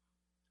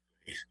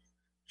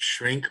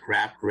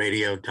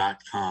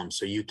 Shrinkwrapradio.com,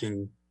 so you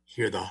can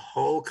hear the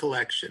whole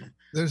collection.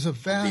 There's a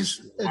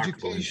vast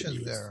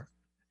education there,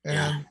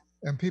 and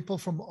people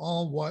from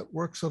all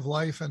walks of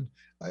life. And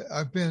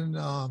I've been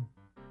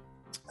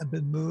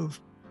moved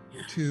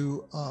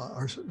to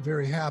are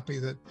very happy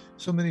that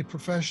so many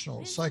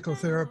professionals,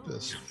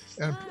 psychotherapists,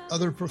 and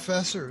other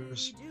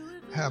professors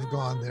have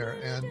gone there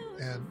and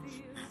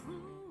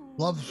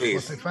loved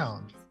what they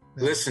found.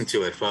 Yeah. Listen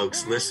to it,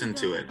 folks. Listen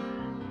to it.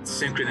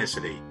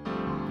 Synchronicity.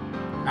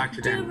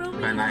 Dr.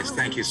 Van Nuys,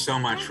 thank you so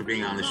much for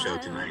being on the show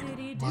tonight.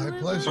 My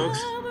pleasure.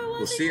 Folks,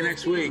 we'll see you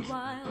next week.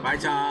 Bye,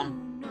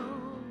 Tom.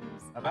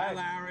 Bye-bye. Bye,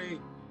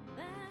 Larry.